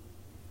know,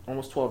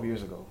 almost 12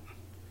 years ago.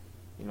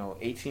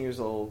 18 years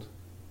old.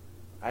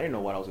 I didn't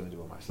know what I was going to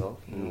do with myself.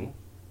 You know?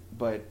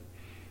 But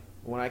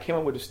when I came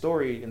up with the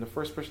story and the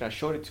first person I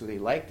showed it to, they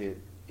liked it.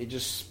 I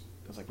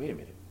was like, wait a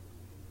minute,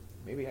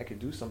 maybe I could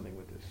do something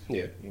with this.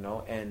 Yeah.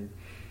 And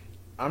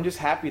I'm just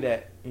happy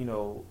that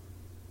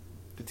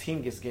the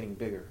team getting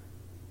bigger,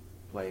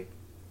 like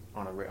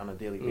on a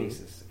daily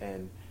basis,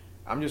 and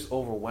I'm just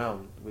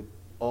overwhelmed with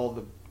all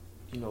the,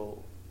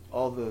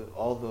 all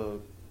the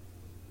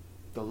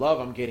love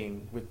I'm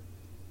getting with,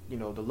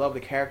 the love the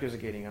characters are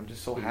getting. I'm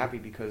just so happy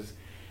because,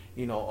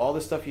 all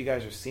the stuff you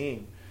guys are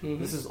seeing.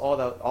 This is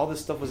all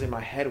this stuff was in my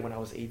head when I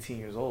was 18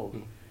 years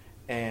old.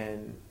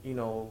 And,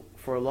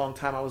 for a long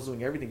time I was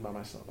doing everything by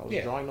myself. I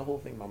was drawing the whole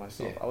thing by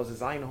myself. I was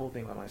designing the whole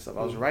thing by myself.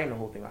 I was writing the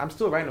whole thing. I'm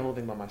still writing the whole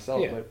thing by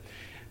myself,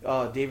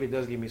 but David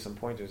does give me some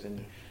pointers.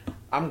 And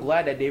I'm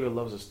glad that David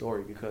loves the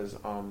story because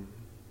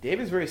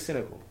David's very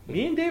cynical.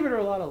 Me and David are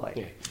a lot alike.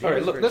 All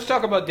right, look, let's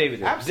talk about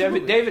David.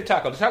 Absolutely. David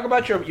Taco. Let's talk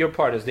about your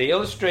part as the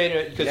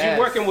illustrator because you're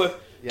working with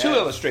two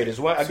illustrators,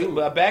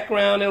 a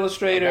background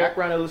illustrator,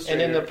 and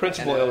then the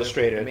principal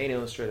illustrator, the main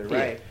illustrator,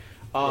 right?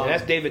 And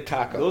that's David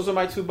Taco. Those are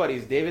my two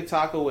buddies, David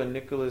Taco and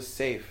Nicholas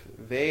Safe.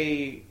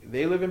 They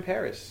live in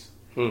Paris.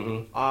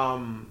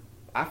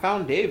 I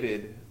found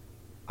David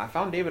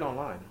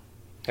online.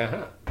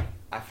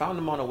 I found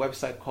him on a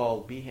website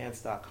called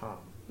Behance.com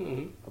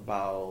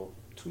about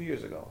 2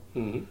 years ago.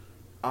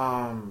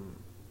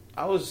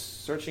 I was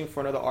searching for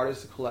another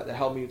artist to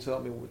help me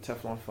with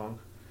Teflon Funk.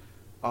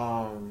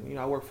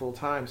 I work full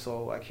time,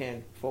 so I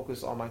can't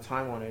focus all my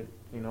time on it.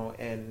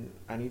 And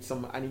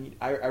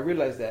I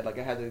realized that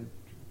I had to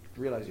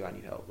realize I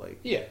need help. I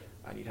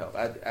need help.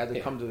 I had to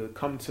come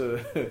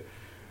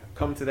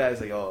to that as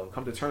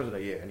come to terms with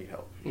I need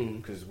help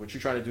because what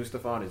you're trying to do,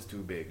 Stefan, is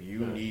too big.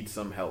 You need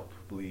some help,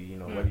 whether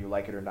you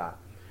like it or not.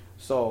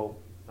 So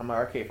I'm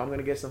like, okay, if I'm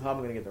gonna get some help,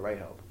 I'm gonna get the right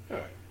help. All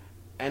right.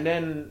 And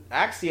then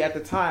actually at the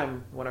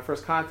time when I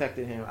first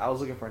contacted him, I was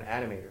looking for an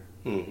animator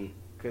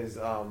because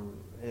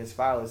in his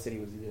file it said he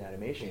did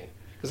animation.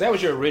 Because that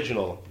was your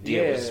original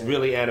deal. It was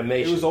really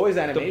animation. It was always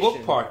animation. The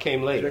book part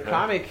came later. The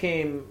comic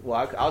came.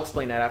 Well, I'll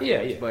explain that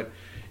afterwards. But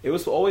it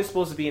was always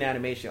supposed to be an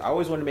animation. I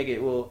always wanted to make it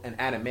an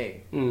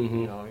anime.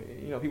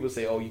 People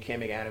say, "Oh, you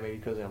can't make anime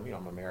because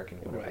I'm American."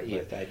 Or whatever. Right.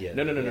 Yeah. The idea.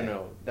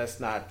 No. That's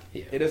not.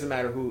 Yeah. It doesn't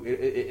matter who.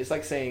 It's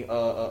like saying,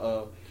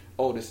 "Oh,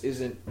 this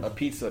isn't a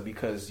pizza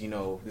because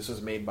this was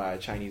made by a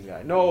Chinese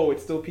guy." No,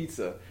 it's still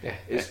pizza.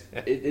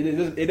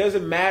 It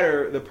doesn't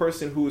matter the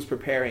person who is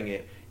preparing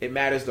it. It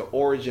matters the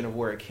origin of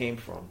where it came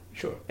from.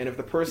 Sure. And if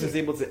the person is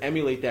able to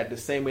emulate that the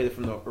same way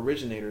from the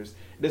originators,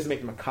 it doesn't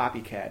make them a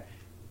copycat.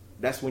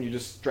 That's when you're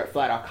just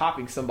flat out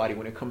copying somebody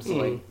when it comes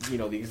to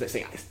the exact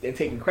same and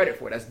taking credit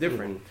for it. That's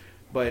different.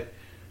 But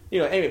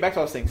anyway, back to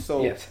what I was saying.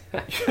 So with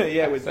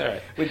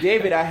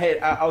David,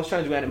 I was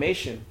trying to do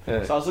animation, so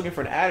I was looking for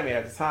an animator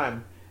at the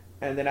time,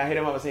 and then I hit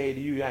him up and say, "Hey,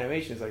 do you do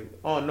animation?" He's like,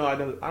 "Oh no, I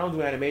don't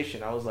do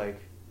animation." I was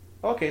like,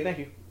 "Okay, thank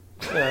you."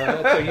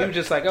 So you were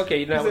just like,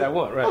 okay, you know what I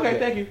want, right? Okay,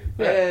 thank you.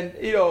 And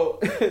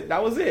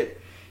that was it.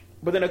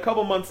 But then a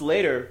couple months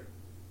later,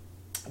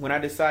 when I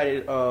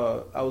decided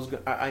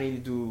I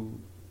need to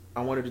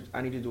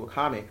do a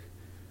comic,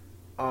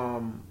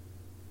 I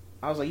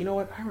was like, you know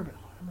what? I remember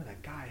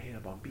that guy I hit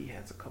up on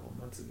Behance a couple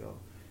months ago.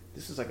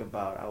 This was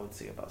about almost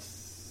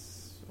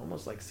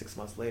 6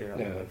 months later,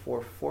 like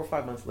 4 or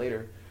 5 months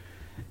later,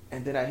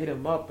 and then I hit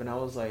him up and I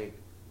was like,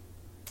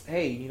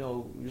 hey,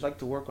 you'd like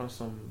to work on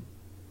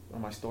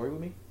my story with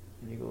me?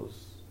 And he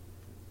goes,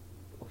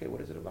 okay,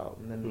 what is it about?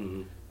 And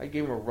then I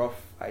gave him a rough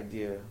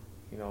idea,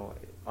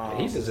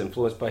 he's as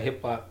influenced by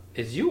hip hop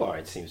as you are,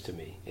 it seems to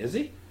me. Is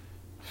he?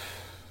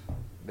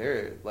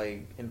 They're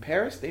in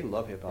Paris, they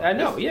love hip hop. I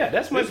know,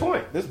 that's my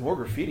point. There's more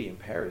graffiti in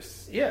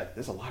Paris. Yeah.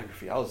 There's a lot of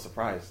graffiti. I was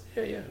surprised.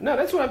 Yeah. No,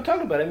 that's what I'm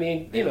talking about. I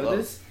mean, these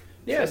old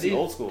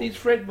school.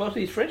 Most of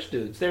these French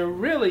dudes, they're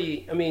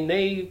really,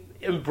 they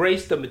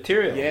embrace the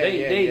material.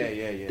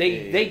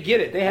 They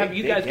get it.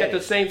 You guys got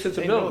the same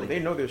sensibility. They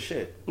know their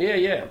shit.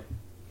 Yeah.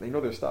 They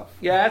know their stuff.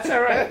 Yeah, that's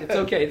all right. It's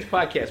okay. It's a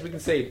podcast. We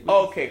can say.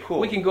 Okay, cool.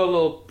 We can go a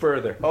little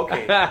further.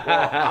 Okay.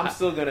 Well, I'm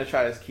still gonna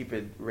try to keep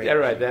it rated. Yeah,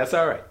 right. That's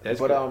all right.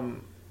 That's cool.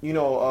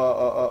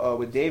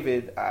 With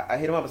David, I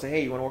hit him up and said,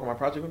 "Hey, you want to work on my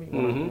project with me?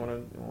 You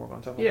want to work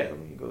on something with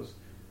me?" He goes,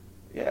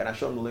 "Yeah." And I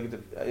showed him the link.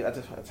 At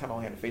the time, I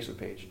only had a Facebook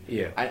page.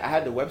 Yeah. I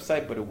had the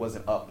website, but it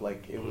wasn't up.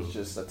 It was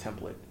just a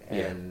template,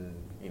 and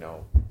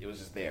it was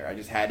just there. I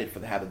just had it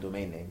to have the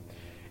domain name.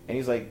 And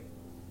he's like,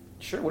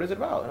 "Sure. What is it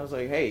about?" And I was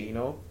like, "Hey,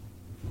 you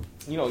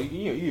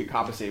get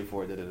compensated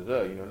for it.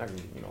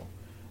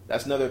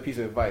 That's another piece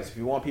of advice. If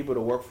you want people to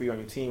work for you on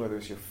your team, whether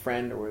it's your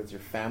friend or it's your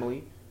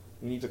family,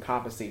 you need to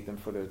compensate them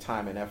for their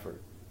time and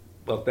effort.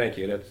 Well, thank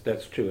you.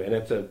 That's true, and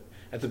that's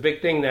a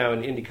big thing now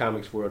in indie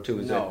comics world too.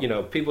 Is that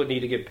people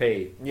need to get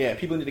paid. Yeah,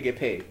 people need to get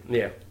paid.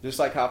 Yeah, just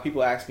like how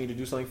people ask me to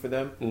do something for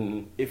them.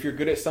 Mm-hmm. If you're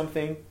good at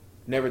something,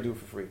 never do it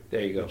for free.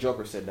 There you go. The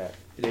Joker said that.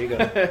 There you go.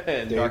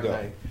 There you go.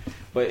 Knight.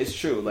 But it's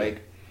true.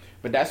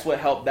 But that's what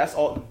helped.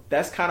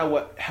 That's kind of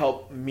what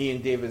helped me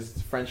and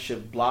David's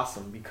friendship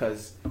blossom,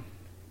 because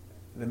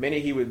the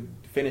minute he would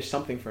finish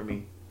something for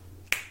me,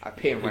 I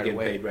pay him right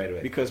away. Paid right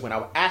away. Because when I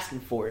would ask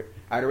him for it,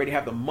 I'd already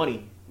have the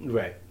money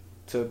right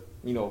to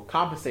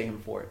compensate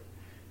him for it,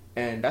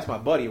 and that's my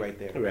buddy right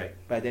there. Right.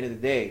 But at the end of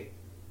the day,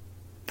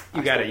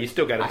 you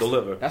still got to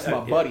deliver. That's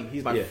my buddy.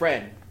 He's my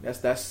friend.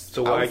 That's.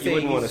 So why you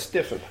wouldn't want to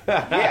stiff him?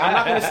 Yeah, I'm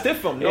not going to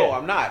stiff him. No,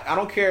 I'm not. I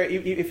don't care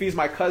if he's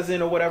my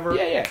cousin or whatever.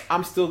 Yeah.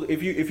 I'm still.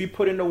 If you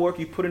put in the work,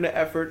 you put in the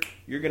effort,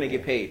 you're going to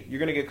get paid. You're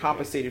going to get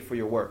compensated for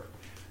your work.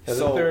 As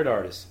a third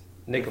artist,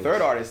 Nicholas. The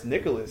third artist,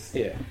 Nicholas.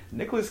 Yeah.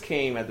 Nicholas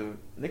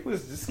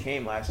just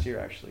came last year,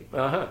 actually.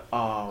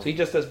 So he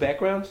just does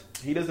backgrounds?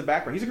 He does the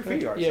background. He's a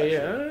graffiti artist. Yeah,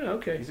 actually.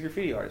 okay. He's a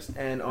graffiti artist,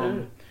 and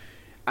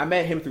I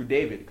met him through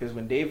David, because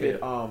when David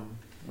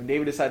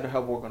decided to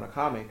help work on a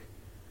comic,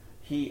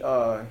 he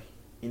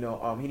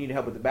needed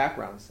help with the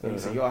backgrounds, and he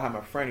said, "Yo, I have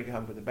my friend who can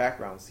help with the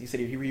backgrounds." He said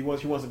he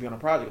wants to be on a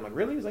project. I'm like,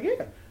 "Really?" He's like,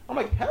 "Yeah." I'm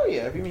like, "Hell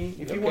yeah!"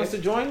 If he wants to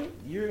join,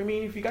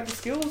 if you got the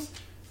skills,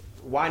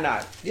 why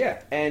not?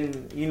 Yeah.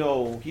 And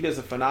he does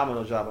a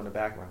phenomenal job on the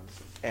backgrounds.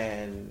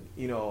 And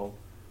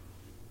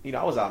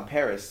I was out in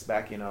Paris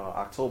back in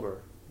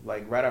October,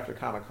 like right after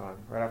Comic-Con,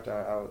 right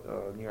after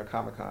New York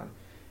Comic-Con,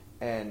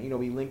 and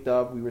we linked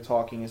up, we were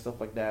talking and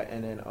stuff like that,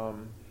 and then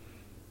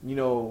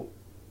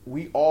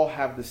we all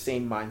have the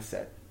same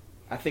mindset.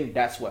 I think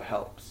that's what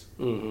helps.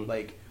 Mm-hmm.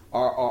 Like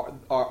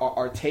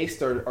our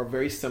tastes are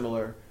very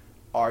similar,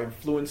 our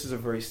influences are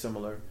very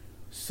similar.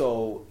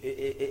 So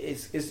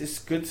it's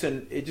good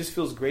to. It just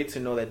feels great to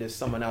know that there's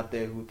someone out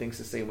there who thinks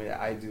the same way that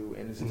I do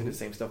and is into the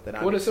same stuff that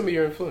I'm. What are some of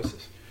your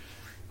influences?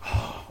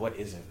 What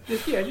isn't?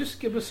 Just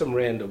give us some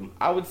random.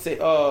 I would say,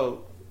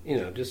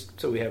 just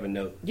so we have a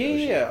note.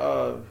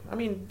 Yeah. I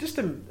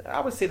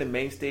would say the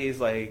mainstays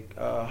like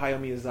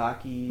Hayao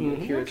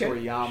Miyazaki, Akira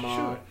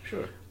Toriyama.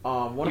 Sure.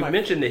 You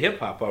mentioned the hip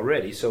hop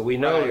already, so we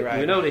know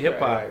we know the hip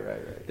hop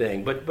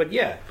thing.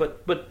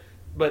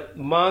 But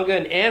manga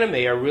and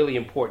anime are really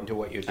important to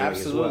what you're doing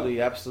absolutely, as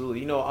well.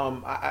 Absolutely.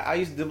 I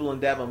used to dibble and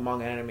dabble in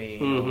manga and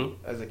anime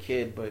as a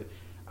kid, but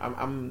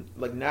I'm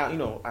like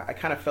now, I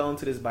kind of fell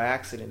into this by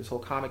accident, this whole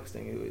comics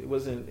thing. It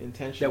wasn't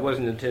intentional. That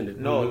wasn't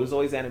intended. No, it was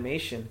always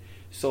animation.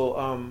 So,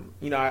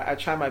 I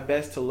try my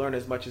best to learn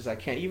as much as I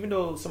can, even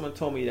though someone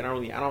told me that I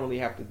don't really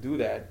have to do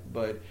that,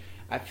 but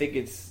I think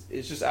it's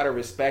just out of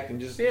respect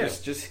and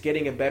just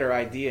getting a better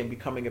idea and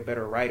becoming a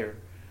better writer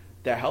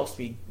that helps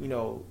me,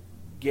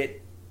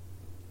 get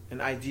an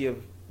idea of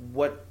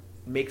what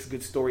makes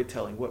good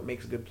storytelling, what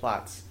makes good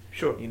plots.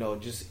 Sure.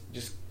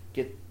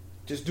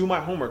 Just do my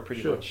homework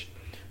pretty much.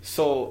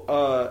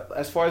 So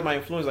as far as my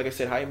influence, like I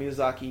said, Hayao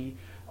Miyazaki,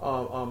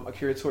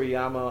 Akira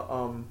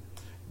Toriyama,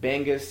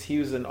 Bangus. He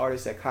was an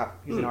artist at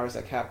He's an artist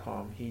at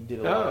Capcom. He did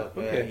a lot.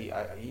 Okay.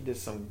 He did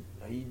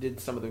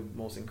some of the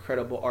most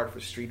incredible art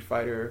for Street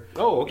Fighter.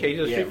 Oh, okay. He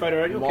did Street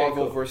Fighter art.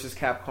 Marvel versus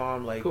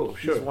Capcom. Like, cool.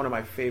 He's one of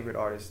my favorite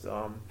artists.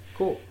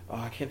 Cool.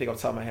 I can't think off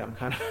the top of my head. I'm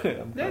kind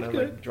of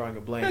like drawing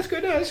a blank. That's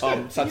good. No, that's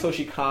good.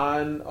 Satoshi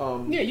Kon.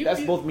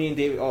 That's both me and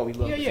David. Oh, we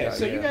love this guy.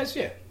 So you guys,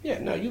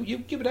 No, you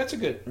give it. That's a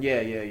good.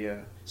 Yeah.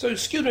 So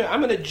excuse me,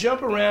 I'm going to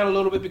jump around a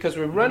little bit because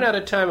we run out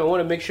of time. I want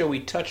to make sure we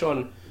touch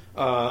on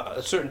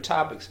certain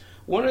topics.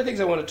 One of the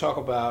things I want to talk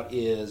about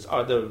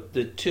are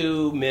the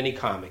two mini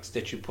comics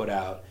that you put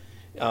out.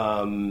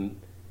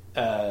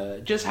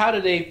 Just how do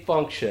they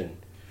function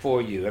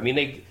for you? I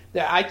mean,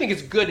 I think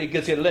it's good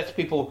because it lets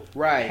people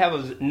have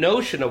a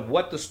notion of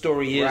what the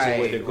story is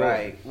and where they're going.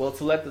 Right. Well,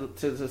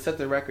 to set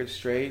the record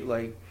straight,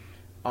 like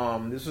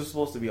this was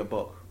supposed to be a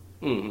book,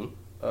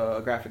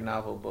 a graphic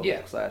novel book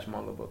 /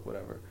 manga book,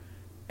 whatever.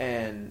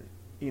 And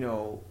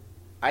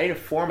I didn't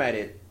format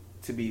it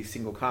to be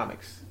single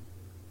comics,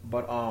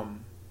 but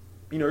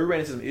we ran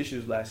into some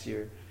issues last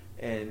year,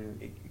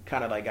 and it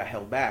kind of like got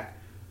held back.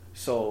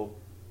 So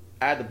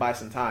I had to buy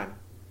some time.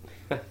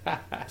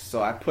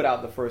 So I put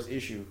out the first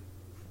issue,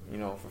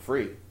 for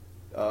free.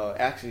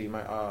 Actually,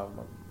 my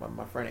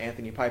friend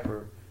Anthony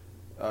Piper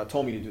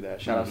told me to do that.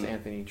 Shout out to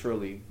Anthony,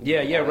 truly.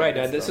 Yeah, right.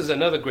 This is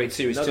another great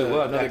series too.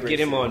 Well, get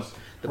him on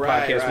the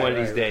podcast one of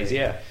these days.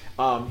 Yeah.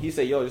 He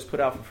said, "Yo, just put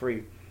it out for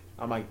free."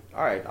 I'm like,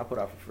 "All right, I'll put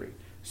it out for free."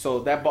 So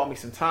that bought me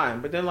some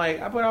time. But then,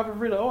 I put it out for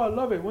free. Like, oh, I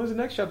love it. When's the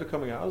next chapter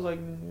coming out? I was like,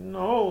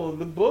 no,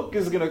 the book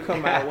is gonna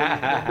come out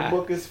when the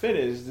book is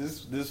finished.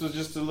 This was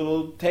just a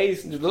little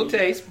taste.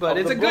 But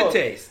it's a good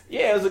taste.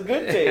 Yeah, it was a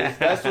good taste.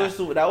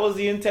 That was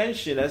the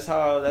intention. That's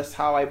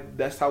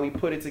how we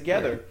put it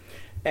together.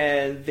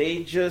 And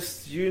they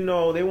just,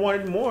 they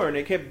wanted more, and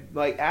they kept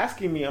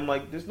asking me. I'm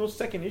like, there's no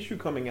second issue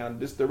coming out.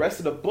 The rest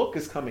of the book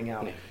is coming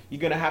out. Yeah.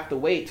 You're gonna have to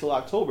wait till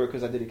October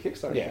because I did a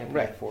Kickstarter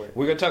campaign for it.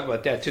 We're gonna talk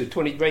about that too.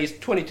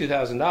 Raised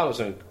 $22,000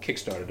 on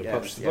Kickstarter to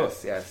publish the book.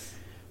 Yes.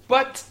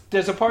 But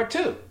there's a part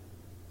 2.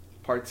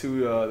 Part 2,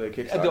 the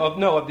Kickstarter.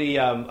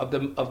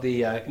 Of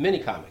the mini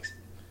comics.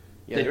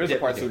 Yeah, there is a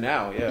part 2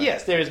 now. Yeah.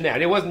 Yes, there is now.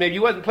 There wasn't. Maybe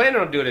you wasn't planning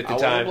on doing it at the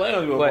time. I wasn't planning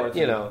on doing part 2.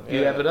 You know,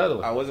 you have another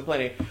one. I wasn't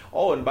planning.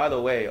 Oh, and by the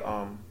way,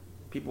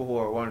 people who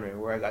are wondering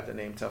where I got the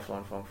name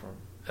Teflon Funk from.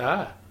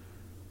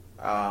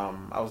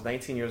 I was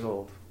 19 years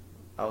old.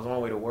 I was on my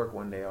way to work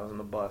one day. I was on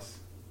the bus.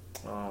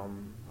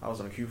 I was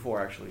on a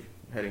Q4 actually,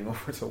 heading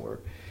over to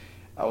work.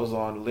 I was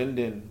on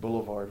Linden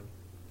Boulevard.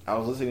 I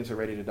was listening to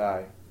Ready to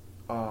Die.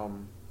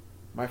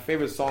 My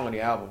favorite song on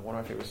the album, one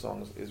of my favorite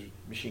songs, is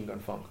Machine Gun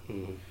Funk.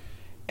 Mm-hmm.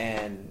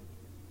 And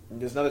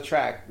there's another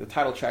track, the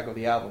title track of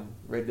the album,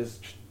 this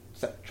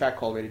track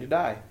called Ready to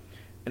Die.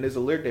 And there's a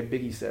lyric that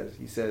Biggie says.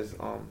 He says,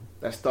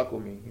 that stuck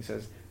with me. He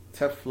says,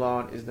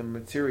 Teflon is the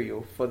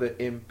material for the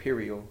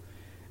Imperial.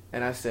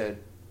 And I said,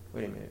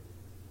 wait a minute.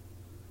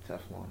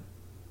 Teflon.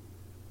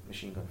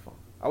 Machine Gun Funk.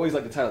 I always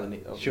like the title of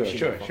Machine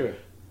Gun Funk. Sure.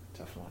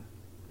 Teflon.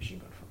 Machine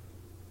Gun Funk.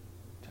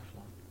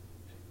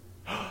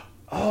 Teflon.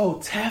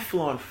 Oh,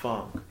 Teflon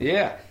Funk.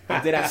 Yeah.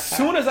 And then as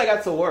soon as I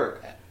got to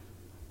work,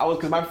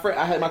 because my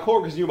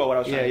coworkers knew about what I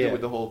was trying to do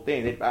with the whole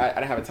thing. I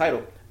didn't have a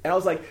title. And I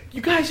was like,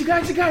 you guys,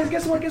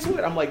 guess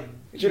what? I'm like,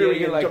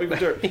 jittery and jumping for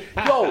dirt.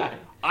 Yo,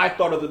 I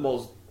thought of the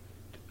most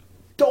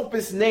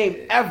dopest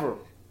name ever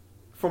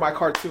for my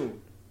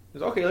cartoon. I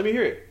was okay, let me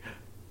hear it.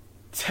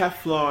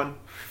 Teflon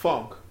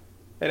Funk.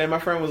 And then my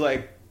friend was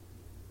like,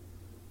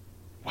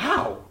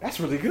 wow, that's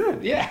really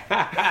good. Yeah.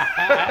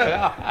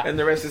 And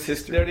the rest is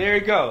history. There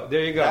you go.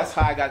 That's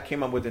how I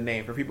came up with the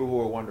name, for people who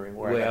were wondering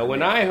where I got the when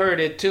name. I heard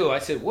it too, I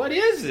said, what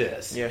is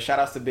this? Yeah, shout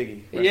outs to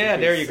Biggie.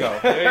 There you go.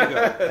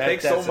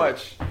 Thanks so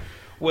much.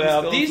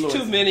 Well, these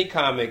two mini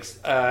comics,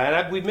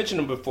 and we've mentioned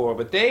them before,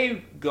 but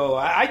they go,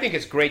 I think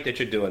it's great that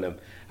you're doing them.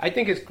 I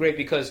think it's great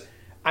because,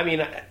 I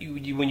mean,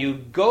 when you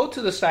go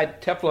to the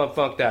site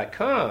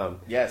TeflonFunk.com,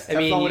 yes,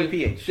 Teflon with a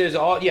PH. There's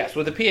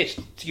with a PH.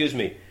 Excuse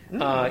me. These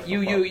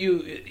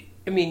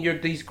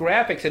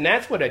graphics, and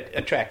that's what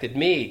attracted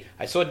me.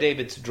 I saw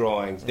David's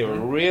drawings; they were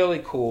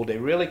really cool. They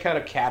really kind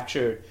of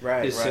captured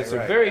his sense.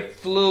 They're very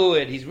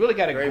fluid. He's really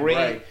got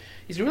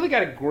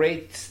a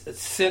great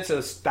sense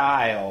of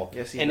style.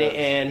 Yes, he does.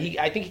 And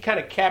I think he kind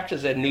of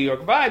captures that New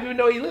York vibe, even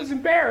though he lives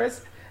in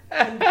Paris.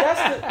 And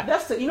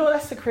that's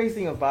the crazy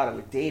thing about it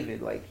with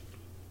David. Like,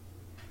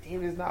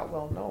 David's not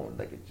well known.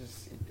 Like,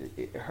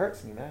 it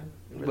hurts me, man.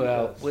 It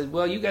really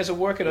well, you guys are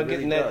working on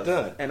getting that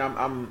done. And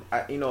I'm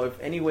if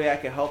any way I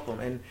can help him,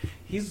 and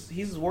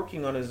he's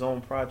working on his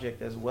own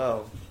project as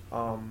well.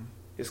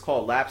 It's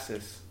called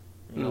Lapsus.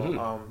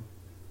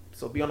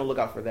 So be on the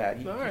lookout for that.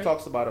 He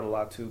talks about it a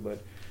lot too,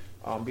 but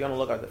be on the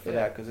lookout for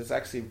that because it's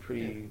actually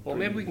pretty. Well,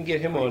 maybe we can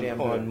get him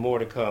on more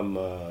to come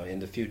in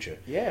the future.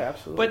 Yeah,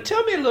 absolutely. But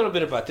tell me a little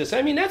bit about this.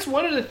 I mean, that's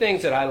one of the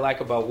things that I like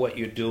about what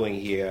you're doing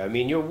here. I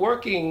mean, you're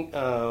working.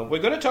 We're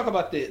going to talk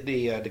about the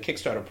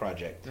Kickstarter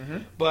project,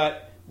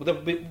 but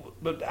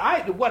what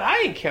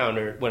I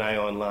encountered when I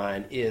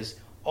online is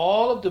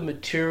all of the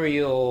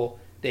material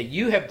that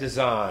you have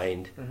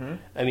designed.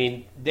 I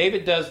mean,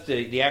 David does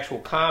the actual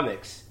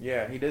comics.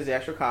 Yeah, he does the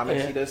actual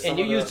comics. He does some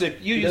you use the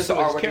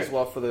artwork as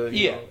well for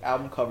the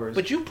album covers.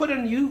 But you put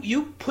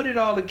it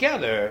all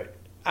together.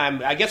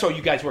 I guess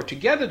you guys work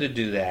together to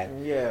do that.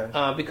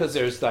 Yeah. Because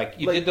there's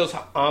you did those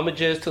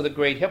homages to the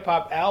great hip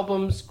hop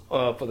albums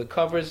for the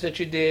covers that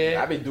you did.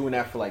 I've been doing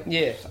that for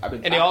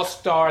they all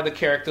star the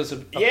characters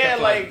of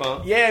Teflon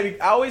Funk. I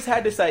always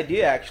had this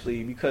idea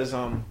actually because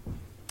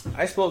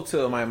I spoke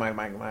to my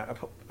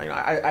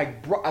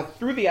I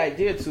threw the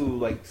idea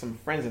to some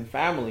friends and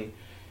family,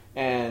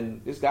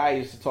 and this guy I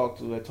used to talk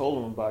to, I told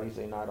him about it. He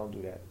said, "No, don't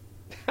do that."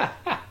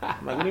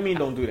 I'm like, "What do you mean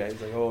don't do that?"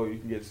 He's like, "Oh, you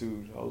can get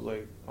sued." I was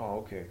like, "Oh,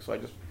 okay." So I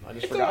just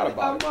forgot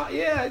about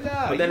it.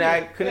 But then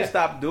I couldn't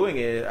stop doing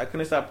it. I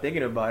couldn't stop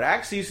thinking about it. I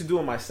actually used to do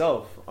it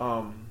myself.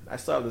 I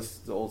still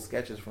have the old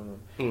sketches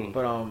from them.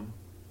 But I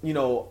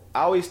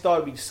always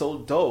thought it'd be so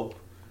dope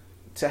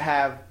to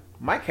have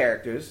my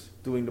characters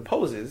doing the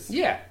poses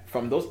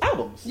from those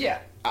albums. Yeah.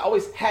 I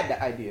always had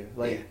that idea.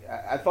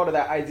 I thought of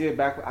that idea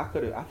back when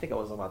I think I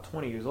was about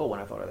 20 years old when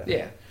I thought of that.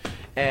 Yeah.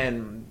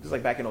 And it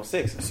was back in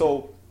 06.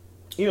 So,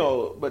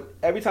 but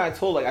every time I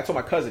told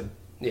my cousin,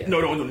 no,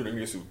 don't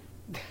get sued.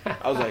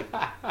 I was like,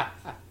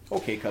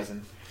 okay,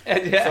 cousin.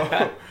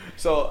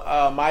 So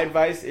my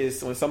advice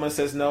is when someone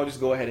says no, just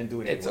go ahead and do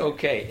it. It's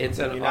okay. It's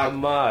an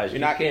homage. You're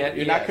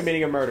not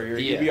committing a murder.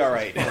 You'll be all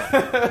right.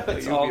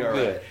 It's all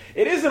good. Right.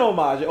 It is an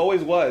homage. It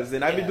always was,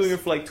 and I've been doing it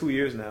for 2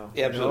 years now.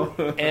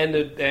 Absolutely.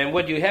 And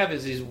what you have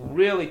is these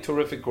really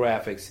terrific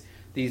graphics.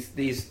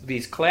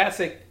 These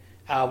classic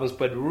albums,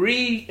 but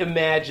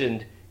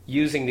reimagined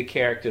using the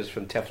characters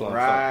from Teflon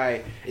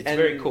Funk. It's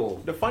very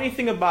cool. The funny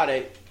thing about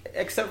it,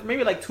 except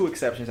maybe 2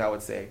 exceptions, I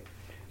would say.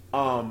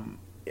 I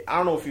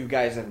don't know if you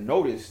guys have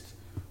noticed,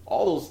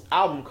 all those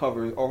album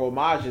covers are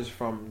homages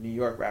from New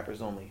York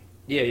rappers only.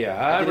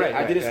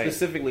 I did it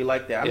specifically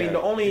like that. I mean,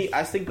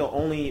 I think the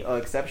only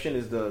exception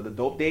is the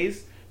Dope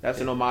Days.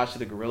 That's an homage to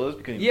the Gorillas.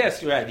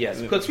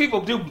 Because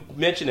people do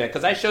mention that.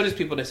 Because I show these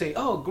people and they say,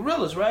 "Oh,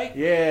 Gorillas, right?"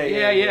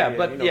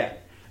 Yeah.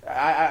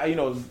 I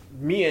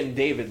me and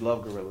David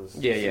love Gorillaz.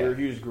 Yeah, yeah. We're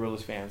huge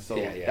Gorillaz fans. So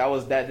Yeah, yeah. that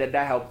was that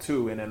helped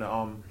too. And then the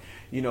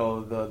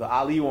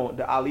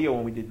Aaliyah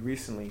one we did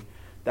recently.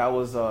 That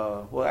was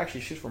well,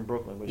 actually she's from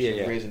Brooklyn, but she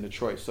was raised in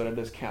Detroit, so that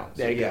does count.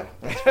 So, there you go.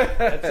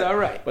 That's all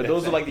right. But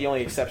those are like the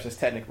only exceptions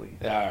technically.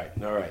 All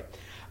right.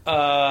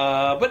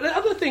 But the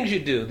other things you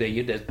do,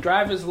 there's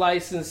driver's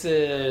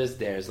licenses.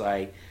 There's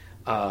like,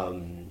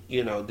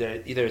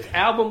 there's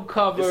album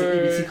covers.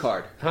 It's an EBT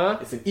card. Huh?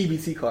 It's an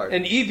EBT card.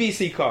 An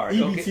EBC card.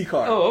 EBT okay.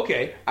 card. Oh,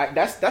 okay.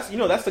 That's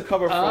the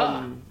cover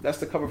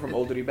from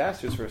Old Dirty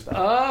Bastards first time.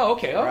 Oh,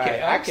 okay. Right.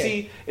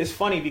 Actually, it's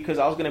funny because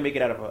I was gonna make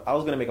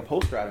a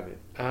poster out of it.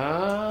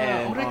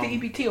 Like the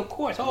EBT, of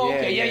course. Oh,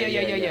 okay.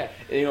 Yeah.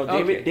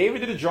 David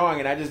did a drawing,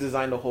 and I just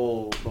designed the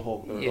whole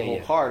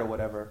card or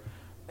whatever.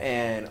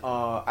 And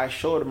I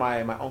showed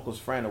my uncle's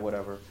friend or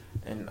whatever,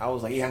 and I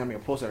was like, "Yeah, I'm gonna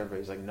make a poster out of it."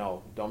 He's like,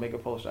 "No, don't make a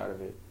poster out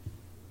of it.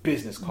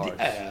 Business cards."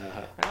 And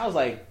I was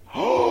like,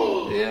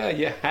 "Oh,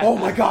 yeah. Oh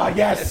my God,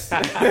 yes!"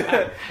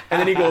 And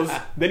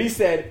then he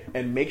said,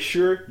 "And make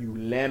sure you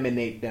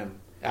laminate them.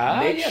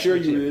 Make sure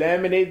you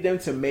laminate them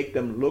to make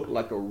them look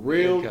like a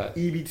real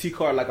EBT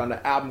card, like on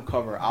the album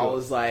cover." I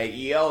was like,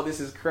 "Yo, this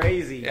is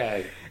crazy."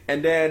 Yeah.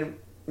 And then,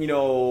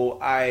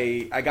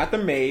 I got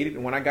them made,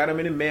 and when I got them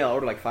in the mail, I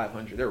ordered like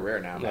 500. They're rare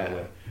now, by the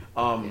way.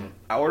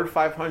 I ordered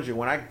 500.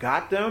 When I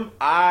got them,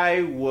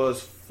 I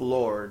was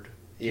floored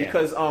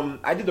because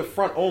I did the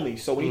front only.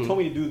 So when he told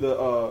me to do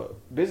the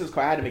business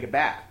card, I had to make it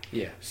back.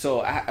 Yeah.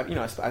 So I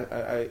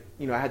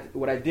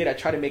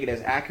tried to make it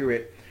as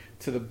accurate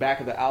to the back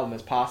of the album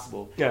as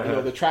possible.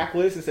 Yeah. The track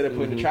list, instead of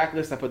putting the track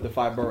list, I put the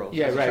 5 boroughs.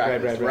 Yeah, right.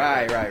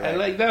 I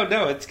like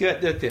no, it's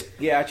good.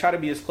 Yeah, I try to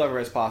be as clever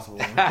as possible.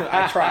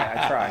 I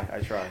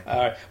try. All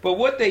right. But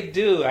what they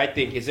do, I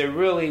think, is they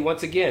really,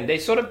 once again, they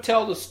sort of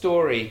tell the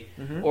story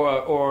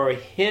or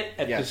hint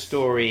at the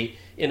story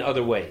in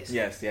other ways.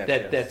 Yes.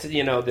 That's so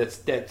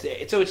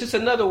it's just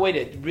another way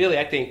to really,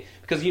 I think,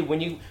 because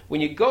when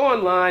you go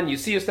online, you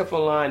see your stuff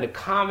online, the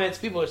comments,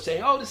 people are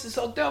saying, "Oh, this is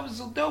so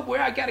dope,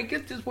 where I gotta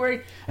get this,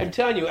 where," I'm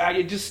telling you,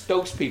 it just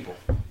stokes people.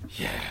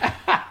 Yeah.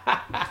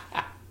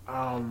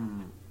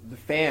 The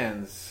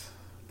fans,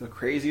 the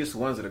craziest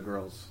ones are the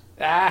girls.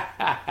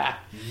 Yeah.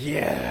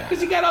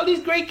 Because you got all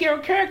these great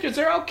characters.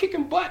 They're all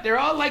kicking butt. They're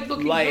all like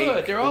looking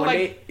good. They're all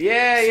like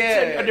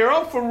they're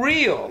all for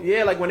real.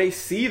 Yeah, like when they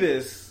see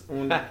this,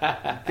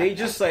 they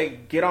just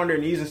like get on their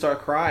knees and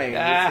start crying.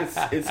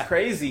 It's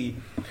crazy.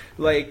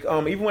 Like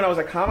even when I was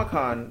at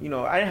Comic-Con,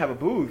 I didn't have a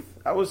booth.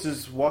 I was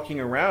just walking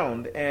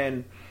around,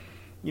 and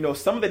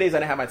some of the days I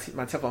didn't have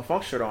my Teflon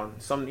Funk shirt on.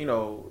 Some,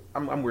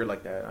 I'm weird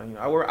like that.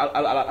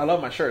 I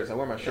love my shirts. I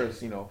wear my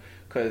shirts,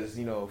 because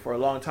for a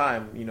long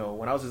time,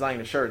 when I was designing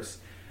the shirts,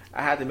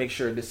 I had to make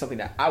sure there's something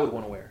that I would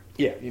want to wear.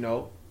 Yeah.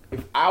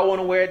 If I want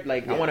to wear it,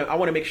 like I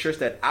want to make shirts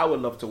that I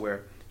would love to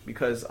wear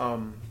because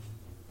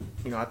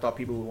I thought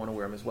people would want to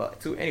wear them as well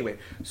too. Anyway,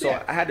 so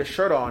I had the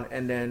shirt on,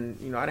 and then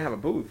I didn't have a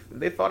booth.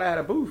 They thought I had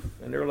a booth,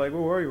 and they were like,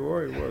 "Where are you?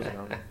 I was like, I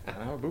don't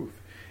have a booth."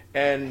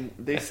 And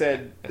they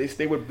said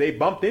they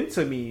bumped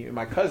into me and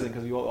my cousin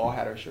because we all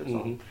had our shirts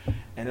on,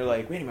 and they're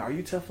like, "Wait a minute, are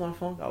you Teflon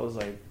Funk?" I was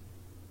like,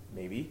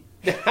 "Maybe."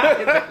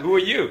 Who are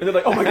you? And they're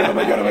like, "Oh my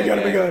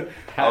god!"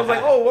 I was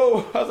like, "Oh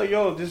whoa!" I was like,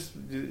 "Yo, just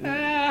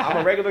I'm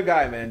a regular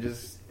guy, man.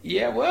 Just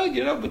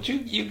but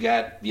you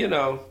got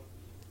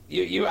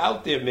you're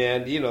out there,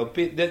 man.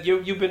 That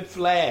you've been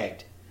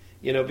flagged,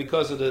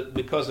 because of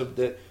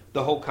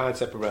the whole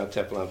concept around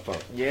Teflon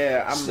Funk.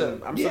 Yeah,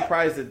 I'm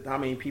surprised at how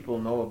many people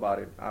know about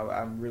it.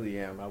 I really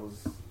am. I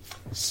was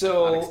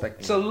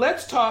unexpecting. So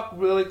let's talk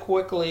really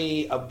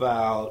quickly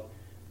about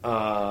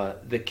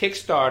the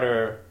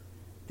Kickstarter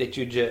that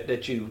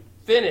you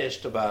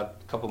finished about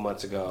a couple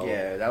months ago.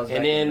 Yeah, that was.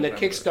 And then the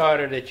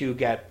Kickstarter that you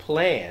got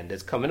planned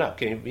that's coming up.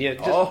 Can you you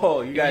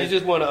guys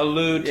just want to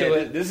allude to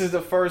it? This is the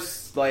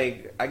first,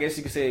 like, I guess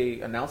you could say,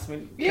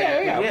 announcement.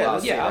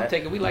 I'll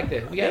take it. We like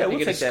that. We got to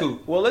get a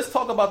scoop. Well, let's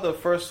talk about the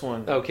first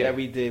one that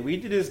we did. We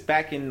did this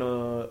back in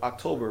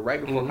October, right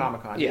before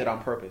Comic-Con. We did it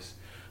on purpose.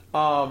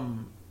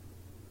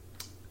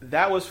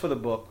 That was for the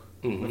book,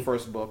 the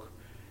first book,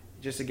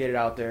 just to get it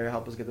out there,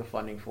 help us get the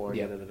funding for it,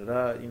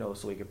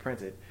 so we could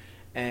print it.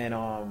 And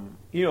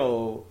it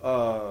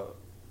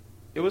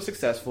was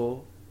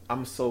successful.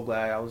 I'm so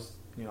glad. I was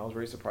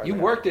very surprised. You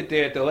worked it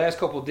there the last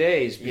couple of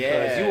days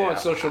because you were on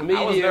social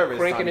media nervous,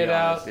 cranking it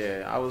out.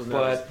 Yeah, I was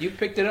nervous. But you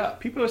picked it up.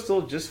 People are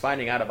still just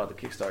finding out about the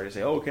Kickstarter. They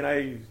say, "Oh, can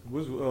I?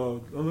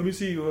 Let me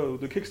see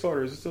the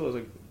Kickstarter." Is it still? I was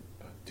like,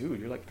 "Dude,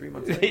 you're like 3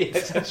 months late."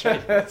 Yes, that's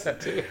right.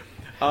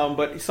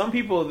 But some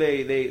people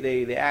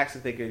they asked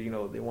if they could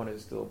they wanted to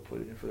still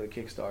put it in for the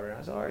Kickstarter. And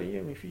I said, all right,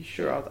 if you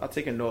sure, I'll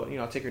take a note.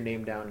 I'll take your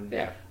name down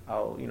and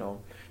I'll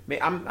I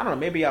don't know,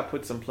 maybe I'll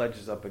put some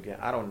pledges up again.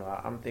 I don't know.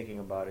 I'm thinking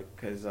about it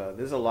because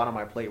there's a lot on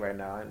my plate right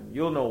now, and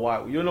you'll know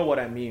why. You'll know what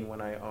I mean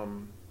when I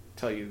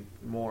tell you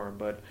more.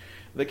 But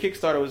the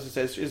Kickstarter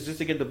is just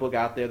to get the book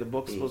out there. The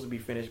book's supposed to be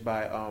finished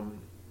by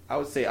I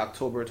would say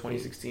October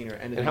 2016 or end of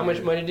the year. And how much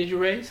money did you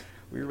raise?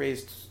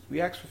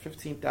 we asked for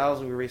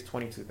 15,000. We raised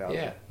 22,000.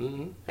 Yeah.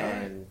 Mm-hmm.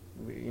 And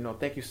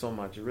thank you so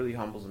much. It really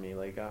humbles me.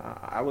 Like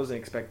I wasn't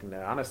expecting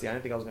that. Honestly, I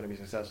didn't think I was going to be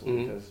successful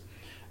because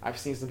I've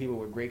seen some people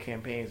with great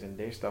campaigns and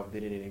their stuff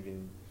didn't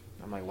even.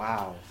 I'm like,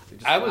 wow.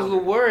 I was a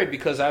little worried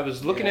because I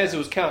was looking as it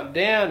was counting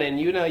down, and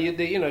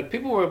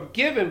people were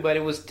giving, but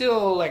it was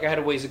still like I had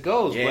a ways to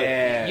go.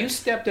 Yeah. But you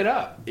stepped it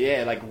up.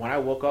 Yeah, like when I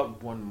woke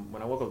up in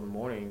the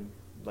morning,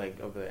 like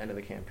of the end of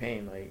the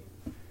campaign, like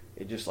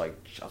it just like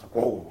I was like,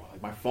 whoa!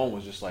 Like my phone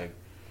was just like.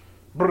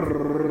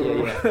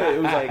 Brrr. Yeah.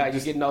 It was like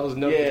you're getting all those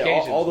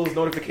notifications. Yeah, all those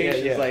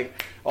notifications, yeah.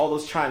 like all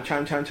those chime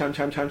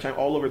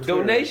all over Twitter.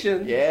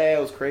 Donations. Yeah,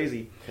 it was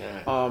crazy.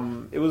 Yeah.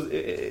 It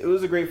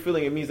was a great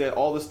feeling. It means that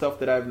all the stuff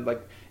that I've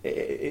like,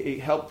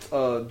 it helped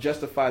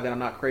justify that I'm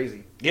not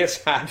crazy.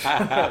 Yes,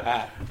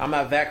 I'm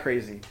not that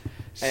crazy.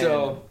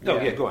 So go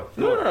on.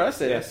 No,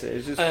 that's it. Yeah. That's it.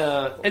 It's just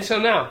and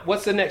so now,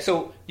 what's the next?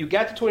 So you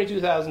got to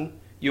 22,000.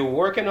 You're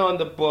working on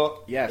the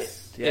book.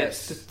 Yes.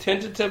 It's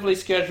tentatively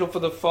scheduled for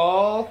the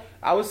fall.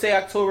 I would say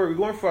October. We're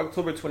going for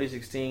October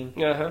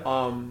 2016.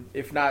 Uh-huh.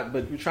 If not,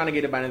 but we're trying to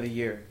get it by the end of the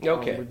year.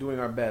 Okay. We're doing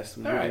our best.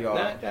 We All really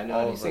right. are. I know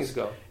how these things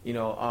go.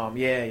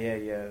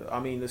 Yeah. I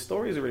mean, the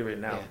story is already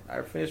written out. Yeah.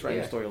 I finished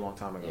writing the story a long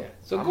time ago. Yeah.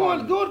 So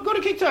go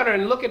to Kickstarter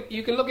and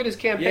you can look at his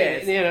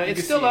campaign. Yeah,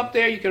 it's still up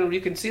there. You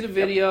can see the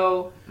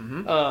video. Yep.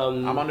 Mm-hmm.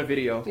 I'm on the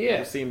video. Yeah.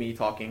 You'll see me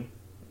talking.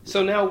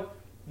 So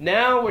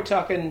now we're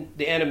talking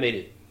the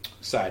animated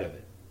side of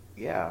it.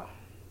 Yeah.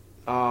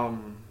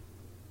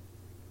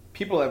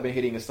 People have been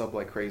hitting us up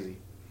like crazy,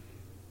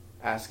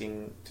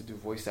 asking to do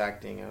voice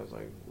acting. I was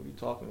like, what are you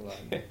talking about?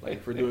 Like,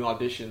 if we're doing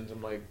auditions,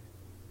 I'm like,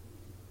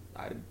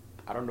 I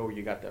don't know where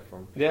you got that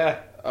from. Yeah.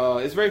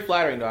 It's very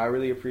flattering, though. I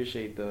really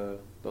appreciate the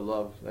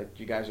love. Like,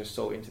 you guys are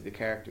so into the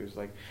characters.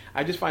 Like,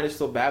 I just find it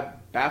so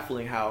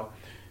baffling how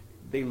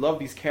they love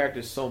these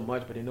characters so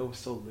much, but they know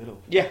so little.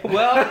 Yeah,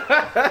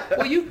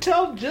 well, you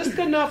tell just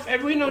enough,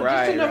 just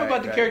enough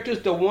about the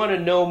characters to want to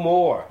know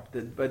more.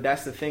 But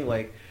that's the thing.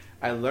 Like,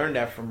 I learned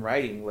that from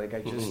writing. Like,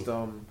 I just,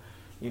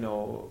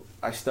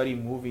 I study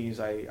movies.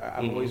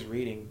 I'm always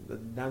reading.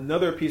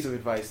 Another piece of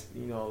advice,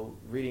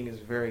 reading is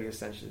very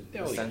essential.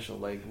 Essential.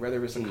 Like,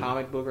 whether it's a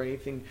comic book or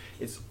anything,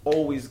 it's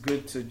always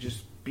good to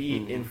just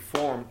be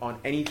informed on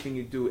anything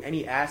you do,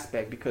 any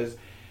aspect, because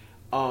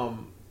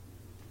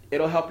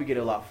it'll help you get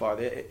a lot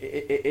farther.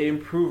 It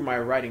improved my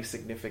writing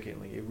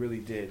significantly. It really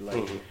did.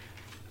 Like,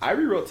 I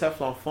rewrote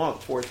Teflon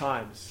Funk 4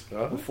 times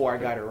before I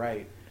got it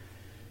right.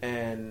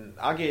 And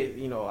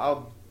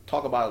I'll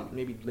talk about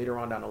maybe later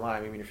on down the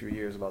line, maybe in a few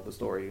years, about the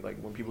story, like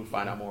when people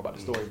find out more about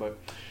the story. But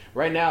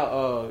right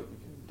now,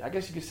 I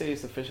guess you could say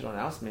it's official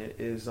announcement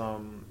is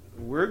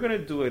we're going to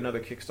do another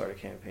Kickstarter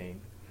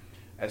campaign.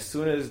 As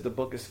soon as the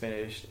book is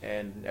finished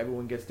and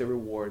everyone gets their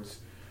rewards,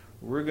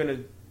 we're going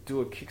to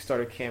do a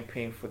Kickstarter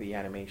campaign for the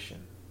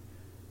animation,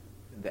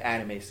 the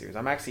anime series.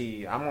 I'm on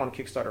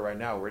Kickstarter right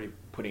now, already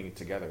putting it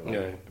together.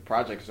 Like, the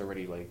project is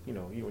already like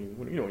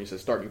when you said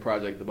start new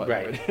project, the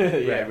button.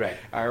 Right. Right.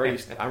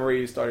 I'm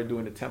already started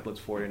doing the templates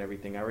for it and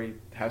everything. I already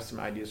have some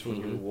ideas for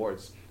the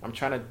rewards. I'm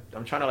trying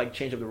to like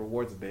change up the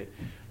rewards a bit.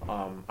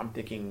 I'm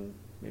thinking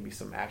maybe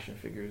some action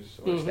figures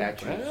or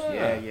statues.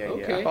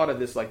 Okay. I thought of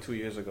this like 2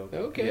 years ago.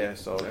 Okay. Yeah,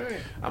 so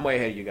I'm way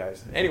ahead of you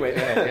guys. Anyway.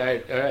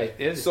 All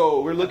right.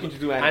 So we're looking to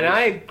do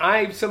animation. And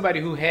I'm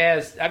somebody who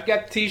I've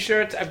got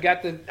T-shirts, I've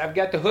got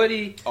the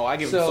hoodie. Oh, I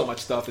give him so much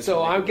stuff.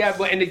 So I've got,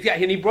 and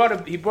he brought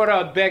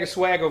out a bag of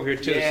swag over here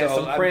too. Yeah,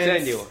 so I'm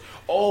telling you.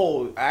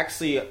 Oh,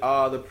 actually,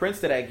 the prints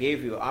that I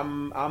gave you,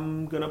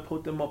 I'm gonna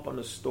put them up on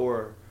the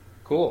store.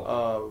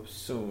 Cool.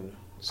 Soon.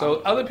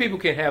 So other people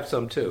can have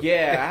some too.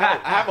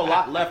 Yeah, I have a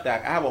lot left. I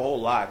have a whole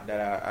lot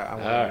that I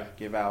want to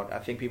give out. I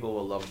think people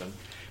will love them.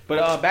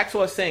 But back to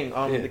what I was saying,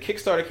 the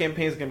Kickstarter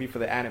campaign is going to be for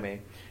the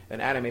an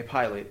anime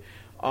pilot.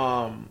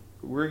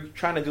 We're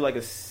trying to do like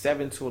a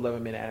 7 to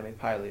 11 minute anime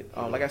pilot.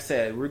 Like I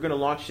said, we're going to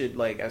launch it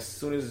like as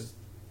soon as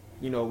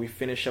we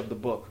finish up the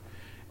book.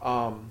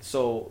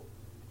 So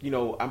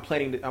I'm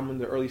planning. I'm in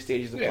the early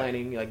stages of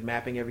planning, like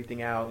mapping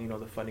everything out.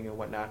 The funding and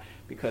whatnot,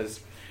 because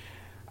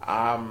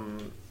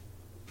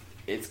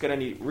we're gonna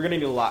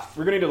need a lot.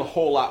 We're gonna need a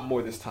whole lot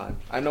more this time.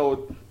 I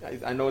know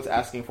it's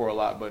asking for a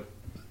lot, but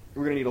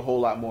we're gonna need a whole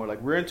lot more.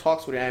 Like, we're in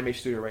talks with an anime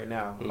studio right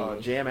now,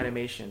 JM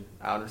Animation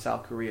out in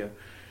South Korea.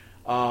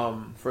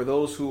 For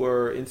those who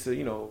are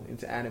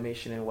into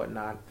animation and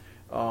whatnot,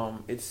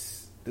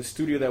 it's the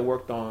studio that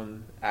worked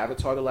on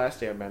Avatar: The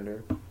Last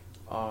Airbender.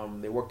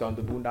 They worked on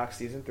The Boondocks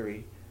Season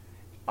 3.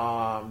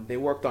 They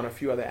worked on a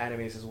few other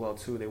animes as well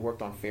too. They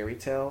worked on Fairy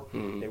Tail.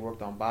 They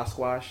worked on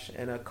Basquash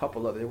and a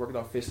couple other. They worked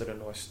on Fist of the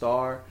North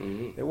Star.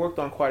 They worked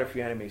on quite a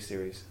few anime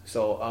series.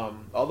 So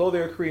although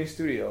they're a Korean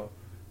studio,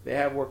 they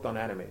have worked on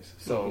animes.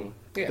 So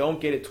don't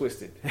get it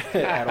twisted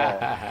at all.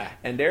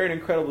 And they're an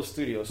incredible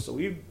studio. So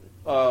we've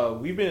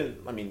been.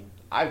 I mean,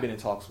 I've been in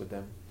talks with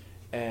them.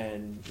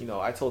 And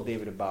I told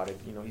David about it.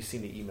 He's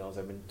seen the emails.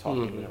 I've been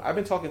talking to him. I've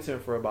been talking to him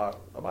for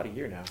about a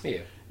year now.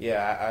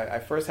 Yeah. I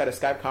first had a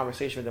Skype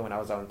conversation with him when I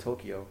was out in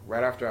Tokyo.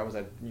 Right after I was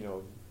at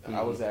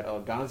I was at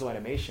Gonzo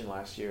Animation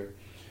last year.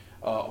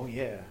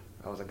 I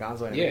I was a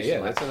Gonzo Yeah, Animation.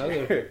 yeah, that's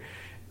another.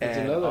 That's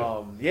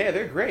another. Yeah,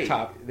 they're great.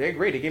 They're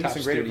great. They gave me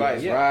some great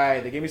advice. yeah.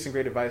 Right. They gave me some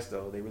great advice,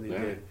 though. They really Yeah.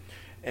 did.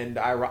 And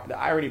the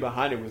irony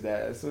behind it was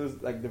that as soon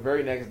as, like, the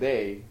very next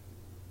day,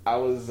 I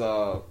was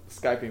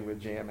Skyping with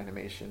JM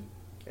Animation,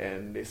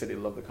 and they said they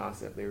loved the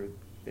concept.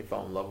 They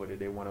fell in love with it.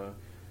 They want to,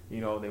 they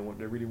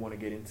really want to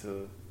get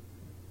into.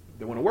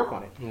 They want to work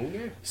on it.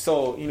 Okay.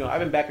 So I've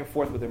been back and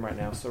forth with them right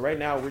now. So right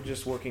now we're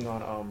just working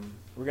on.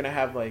 We're gonna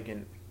have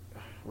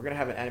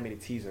an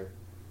animated teaser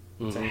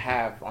to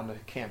have on the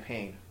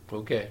campaign.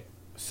 Okay.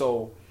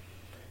 So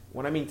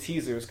when I mean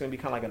teaser, it's gonna be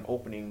kind of like an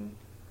opening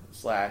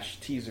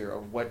 / teaser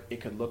of what it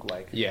could look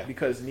like. Yeah.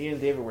 Because me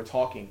and David were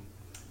talking,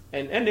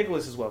 and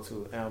Nicholas as well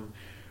too.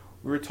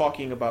 We were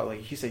talking about, like,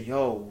 he said,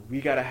 "Yo,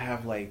 we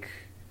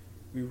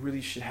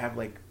really should have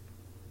like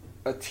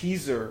a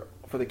teaser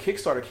for the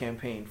Kickstarter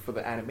campaign for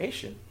the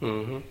animation."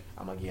 Mm-hmm.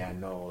 I'm like, "Yeah,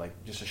 no, like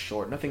just a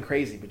short, nothing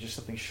crazy, but just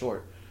something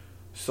short."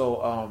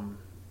 So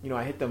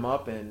I hit them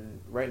up, and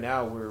right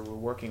now we're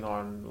working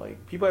on,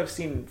 like, people have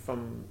seen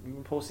we've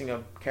been posting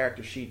up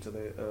character sheets of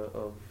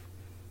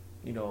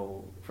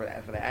for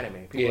the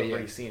anime. People have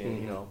already seen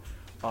it,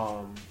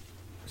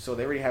 so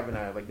they already have an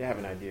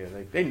idea.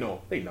 Like they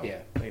know. Yeah.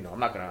 They know. I'm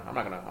not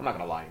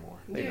gonna lie anymore.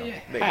 They know. Yeah.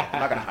 They know. I'm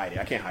not gonna hide it.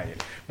 I can't hide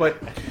it. But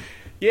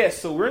yeah,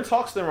 so we're in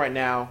talks with them right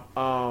now.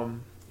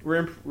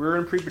 We're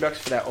in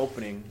pre-production for that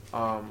opening.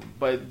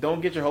 But don't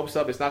get your hopes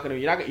up. It's not gonna.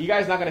 You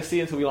guys not gonna see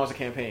it until we launch the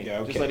campaign. Yeah,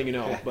 okay. Just letting you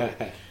know. But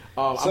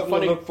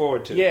something to look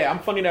forward to. Yeah, I'm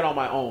funding that on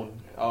my own.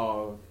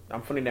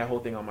 I'm funding that whole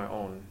thing on my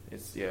own.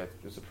 It's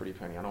a pretty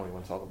penny. I don't even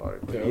want to talk about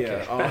it. But Okay.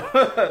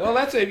 yeah. Well,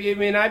 that's it. I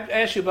mean, I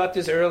asked you about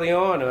this early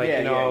on. Like,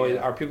 Yeah.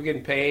 are people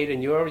getting paid?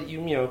 And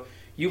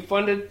you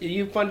funded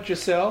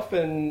yourself,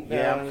 and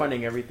I'm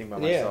funding everything by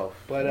myself.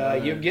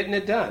 But you're getting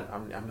it done.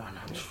 I'm not.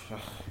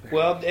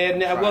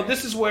 Well,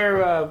 this is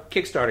where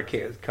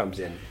Kickstarter comes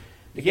in.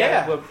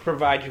 Yeah. Will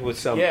provide you with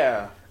some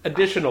Yeah.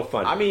 additional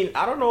funding. I mean,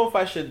 I don't know if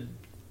I should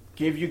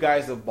give you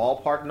guys a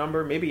ballpark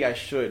number. Maybe I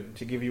should,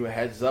 to give you a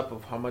heads up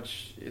of how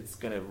much it's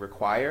going to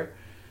require.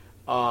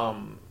 I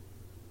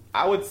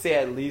would say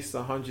at least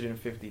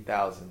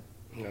 $150,000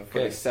 for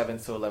the 7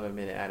 to 11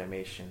 minute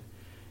animation.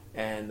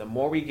 And the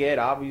more we get,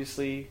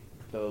 obviously,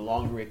 the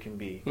longer it can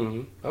be.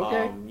 Mm-hmm.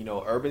 Okay.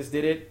 Urbans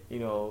did it.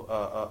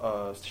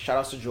 Shout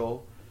out to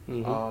Joel.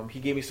 Mm-hmm. He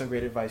gave me some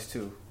great advice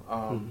too.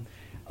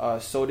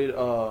 So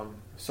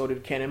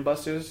did Cannon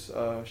Busters.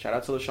 Shout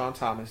out to LaShawn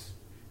Thomas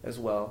as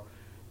well.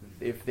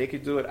 If they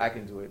could do it, I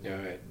can do it. All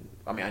right.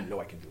 I mean, I know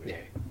I can do it.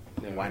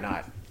 Yeah. Why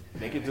not?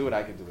 They can do it,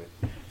 I can do it.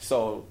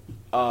 So,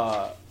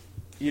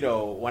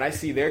 when I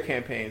see their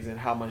campaigns and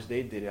how much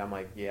they did it, I'm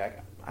like, yeah,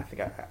 I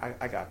think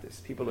I got this.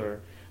 People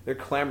they're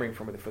clamoring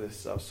for this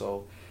stuff,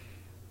 so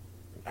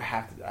I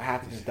have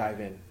to just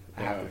dive in.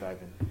 I have to dive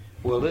in.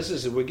 Well,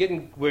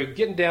 we're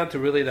getting down to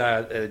really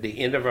the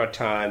end of our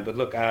time. But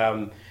look,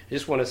 I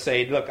just want to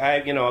say, look,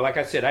 like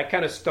I said, I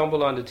kind of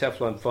stumbled onto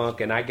Teflon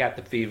Funk, and I got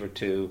the fever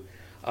too.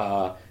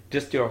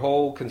 Just your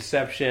whole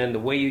conception, the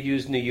way you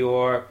use New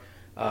York,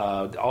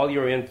 all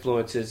your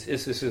influences.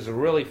 This is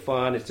really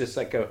fun. It's just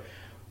like a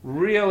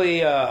really.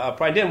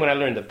 Then when I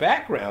learned the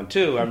background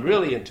too, I'm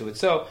really into it.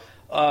 So.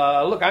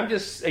 Look, I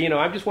just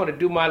want to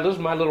do my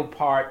little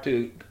part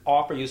to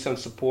offer you some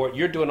support.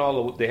 You're doing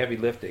all the heavy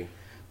lifting,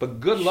 but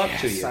good luck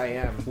to you. Yes, I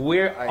am.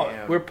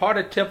 We're part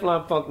of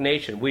Teflon Funk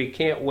Nation. We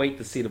can't wait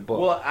to see the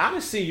book. Well,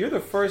 honestly, you're the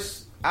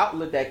first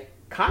outlet that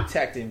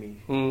contacted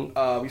me.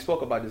 We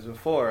spoke about this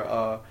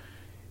before.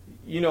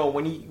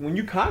 When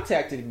you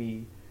contacted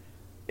me,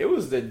 it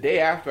was the day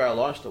after I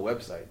launched the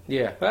website.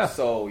 Yeah.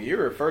 So you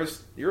were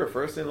first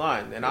in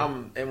line,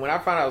 and when I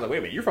found out, I was like, wait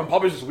a minute, you're from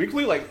Publishers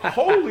Weekly? Like,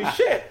 holy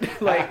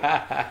shit! Like,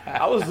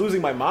 I was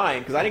losing my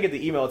mind because I didn't get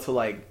the email till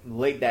like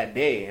late that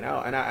day, and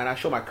I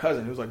showed my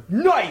cousin, who was like,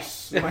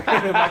 nice. My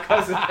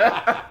cousin,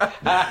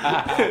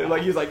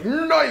 like, he was like,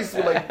 nice,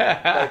 with like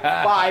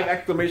 5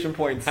 exclamation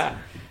points.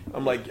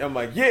 I'm like,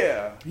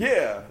 yeah.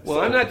 Well,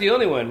 I'm not the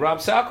only one. Rob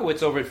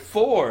Salkowitz over at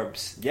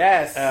Forbes.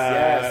 Yes.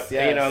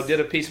 Did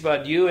a piece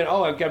about you, and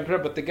I got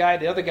but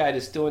the other guy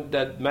that's doing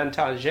the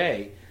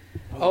Montage.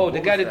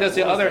 The guy that does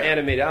the other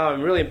animated. Oh,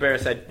 I'm really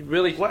embarrassed.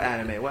 What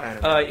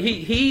anime?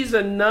 He's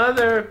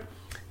another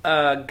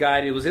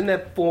guy that was in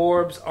that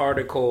Forbes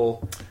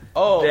article.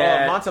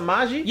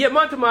 Montamaji? Yeah,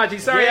 Montamaji.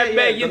 Sorry,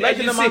 The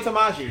Legend of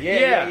Montamaji.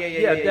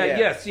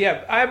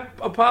 Yeah. I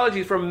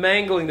apologies for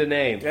mangling the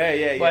name.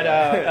 Yeah.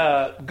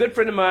 But good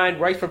friend of mine,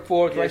 writes for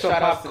Forbes, writes for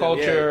pop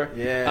culture.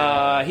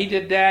 Yeah. He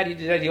did that.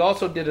 He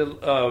also did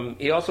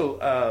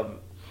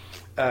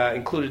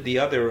included the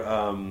other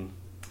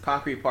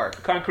Concrete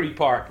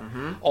Park.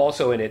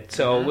 Also in it.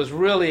 So it was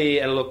really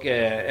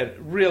at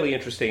really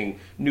interesting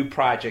new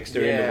projects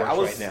that are in the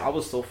works right now. I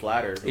was so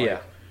flattered.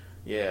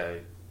 Yeah.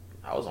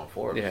 I was on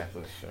Forbes. Yeah.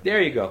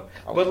 There you go.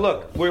 But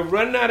look, we're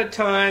running out of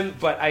time,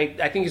 but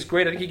I think it's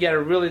great. I think you got a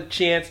really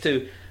chance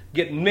to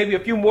get maybe a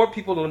few more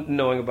people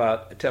knowing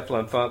about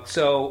Teflon Funk.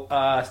 So,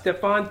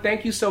 Stefan,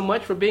 thank you so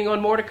much for being on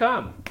More to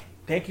Come.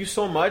 Thank you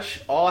so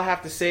much. All I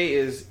have to say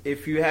is,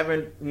 if you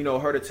haven't,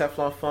 heard of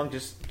Teflon Funk,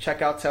 just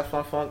check out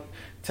Teflon Funk.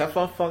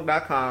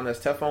 TeflonFunk.com. That's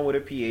Teflon with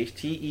a PH.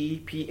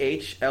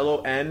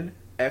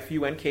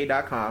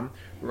 TEPHLONFUNK.com.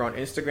 We're on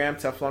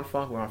Instagram, Teflon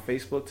Funk. We're on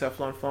Facebook,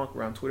 Teflon Funk.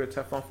 We're on Twitter,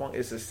 Teflon Funk.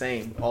 It's the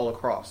same all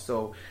across.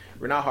 So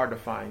we're not hard to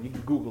find. You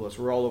can Google us.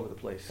 We're all over the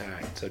place. All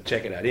right, so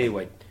check it out.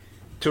 Anyway,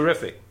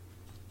 terrific.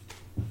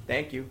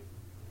 Thank you.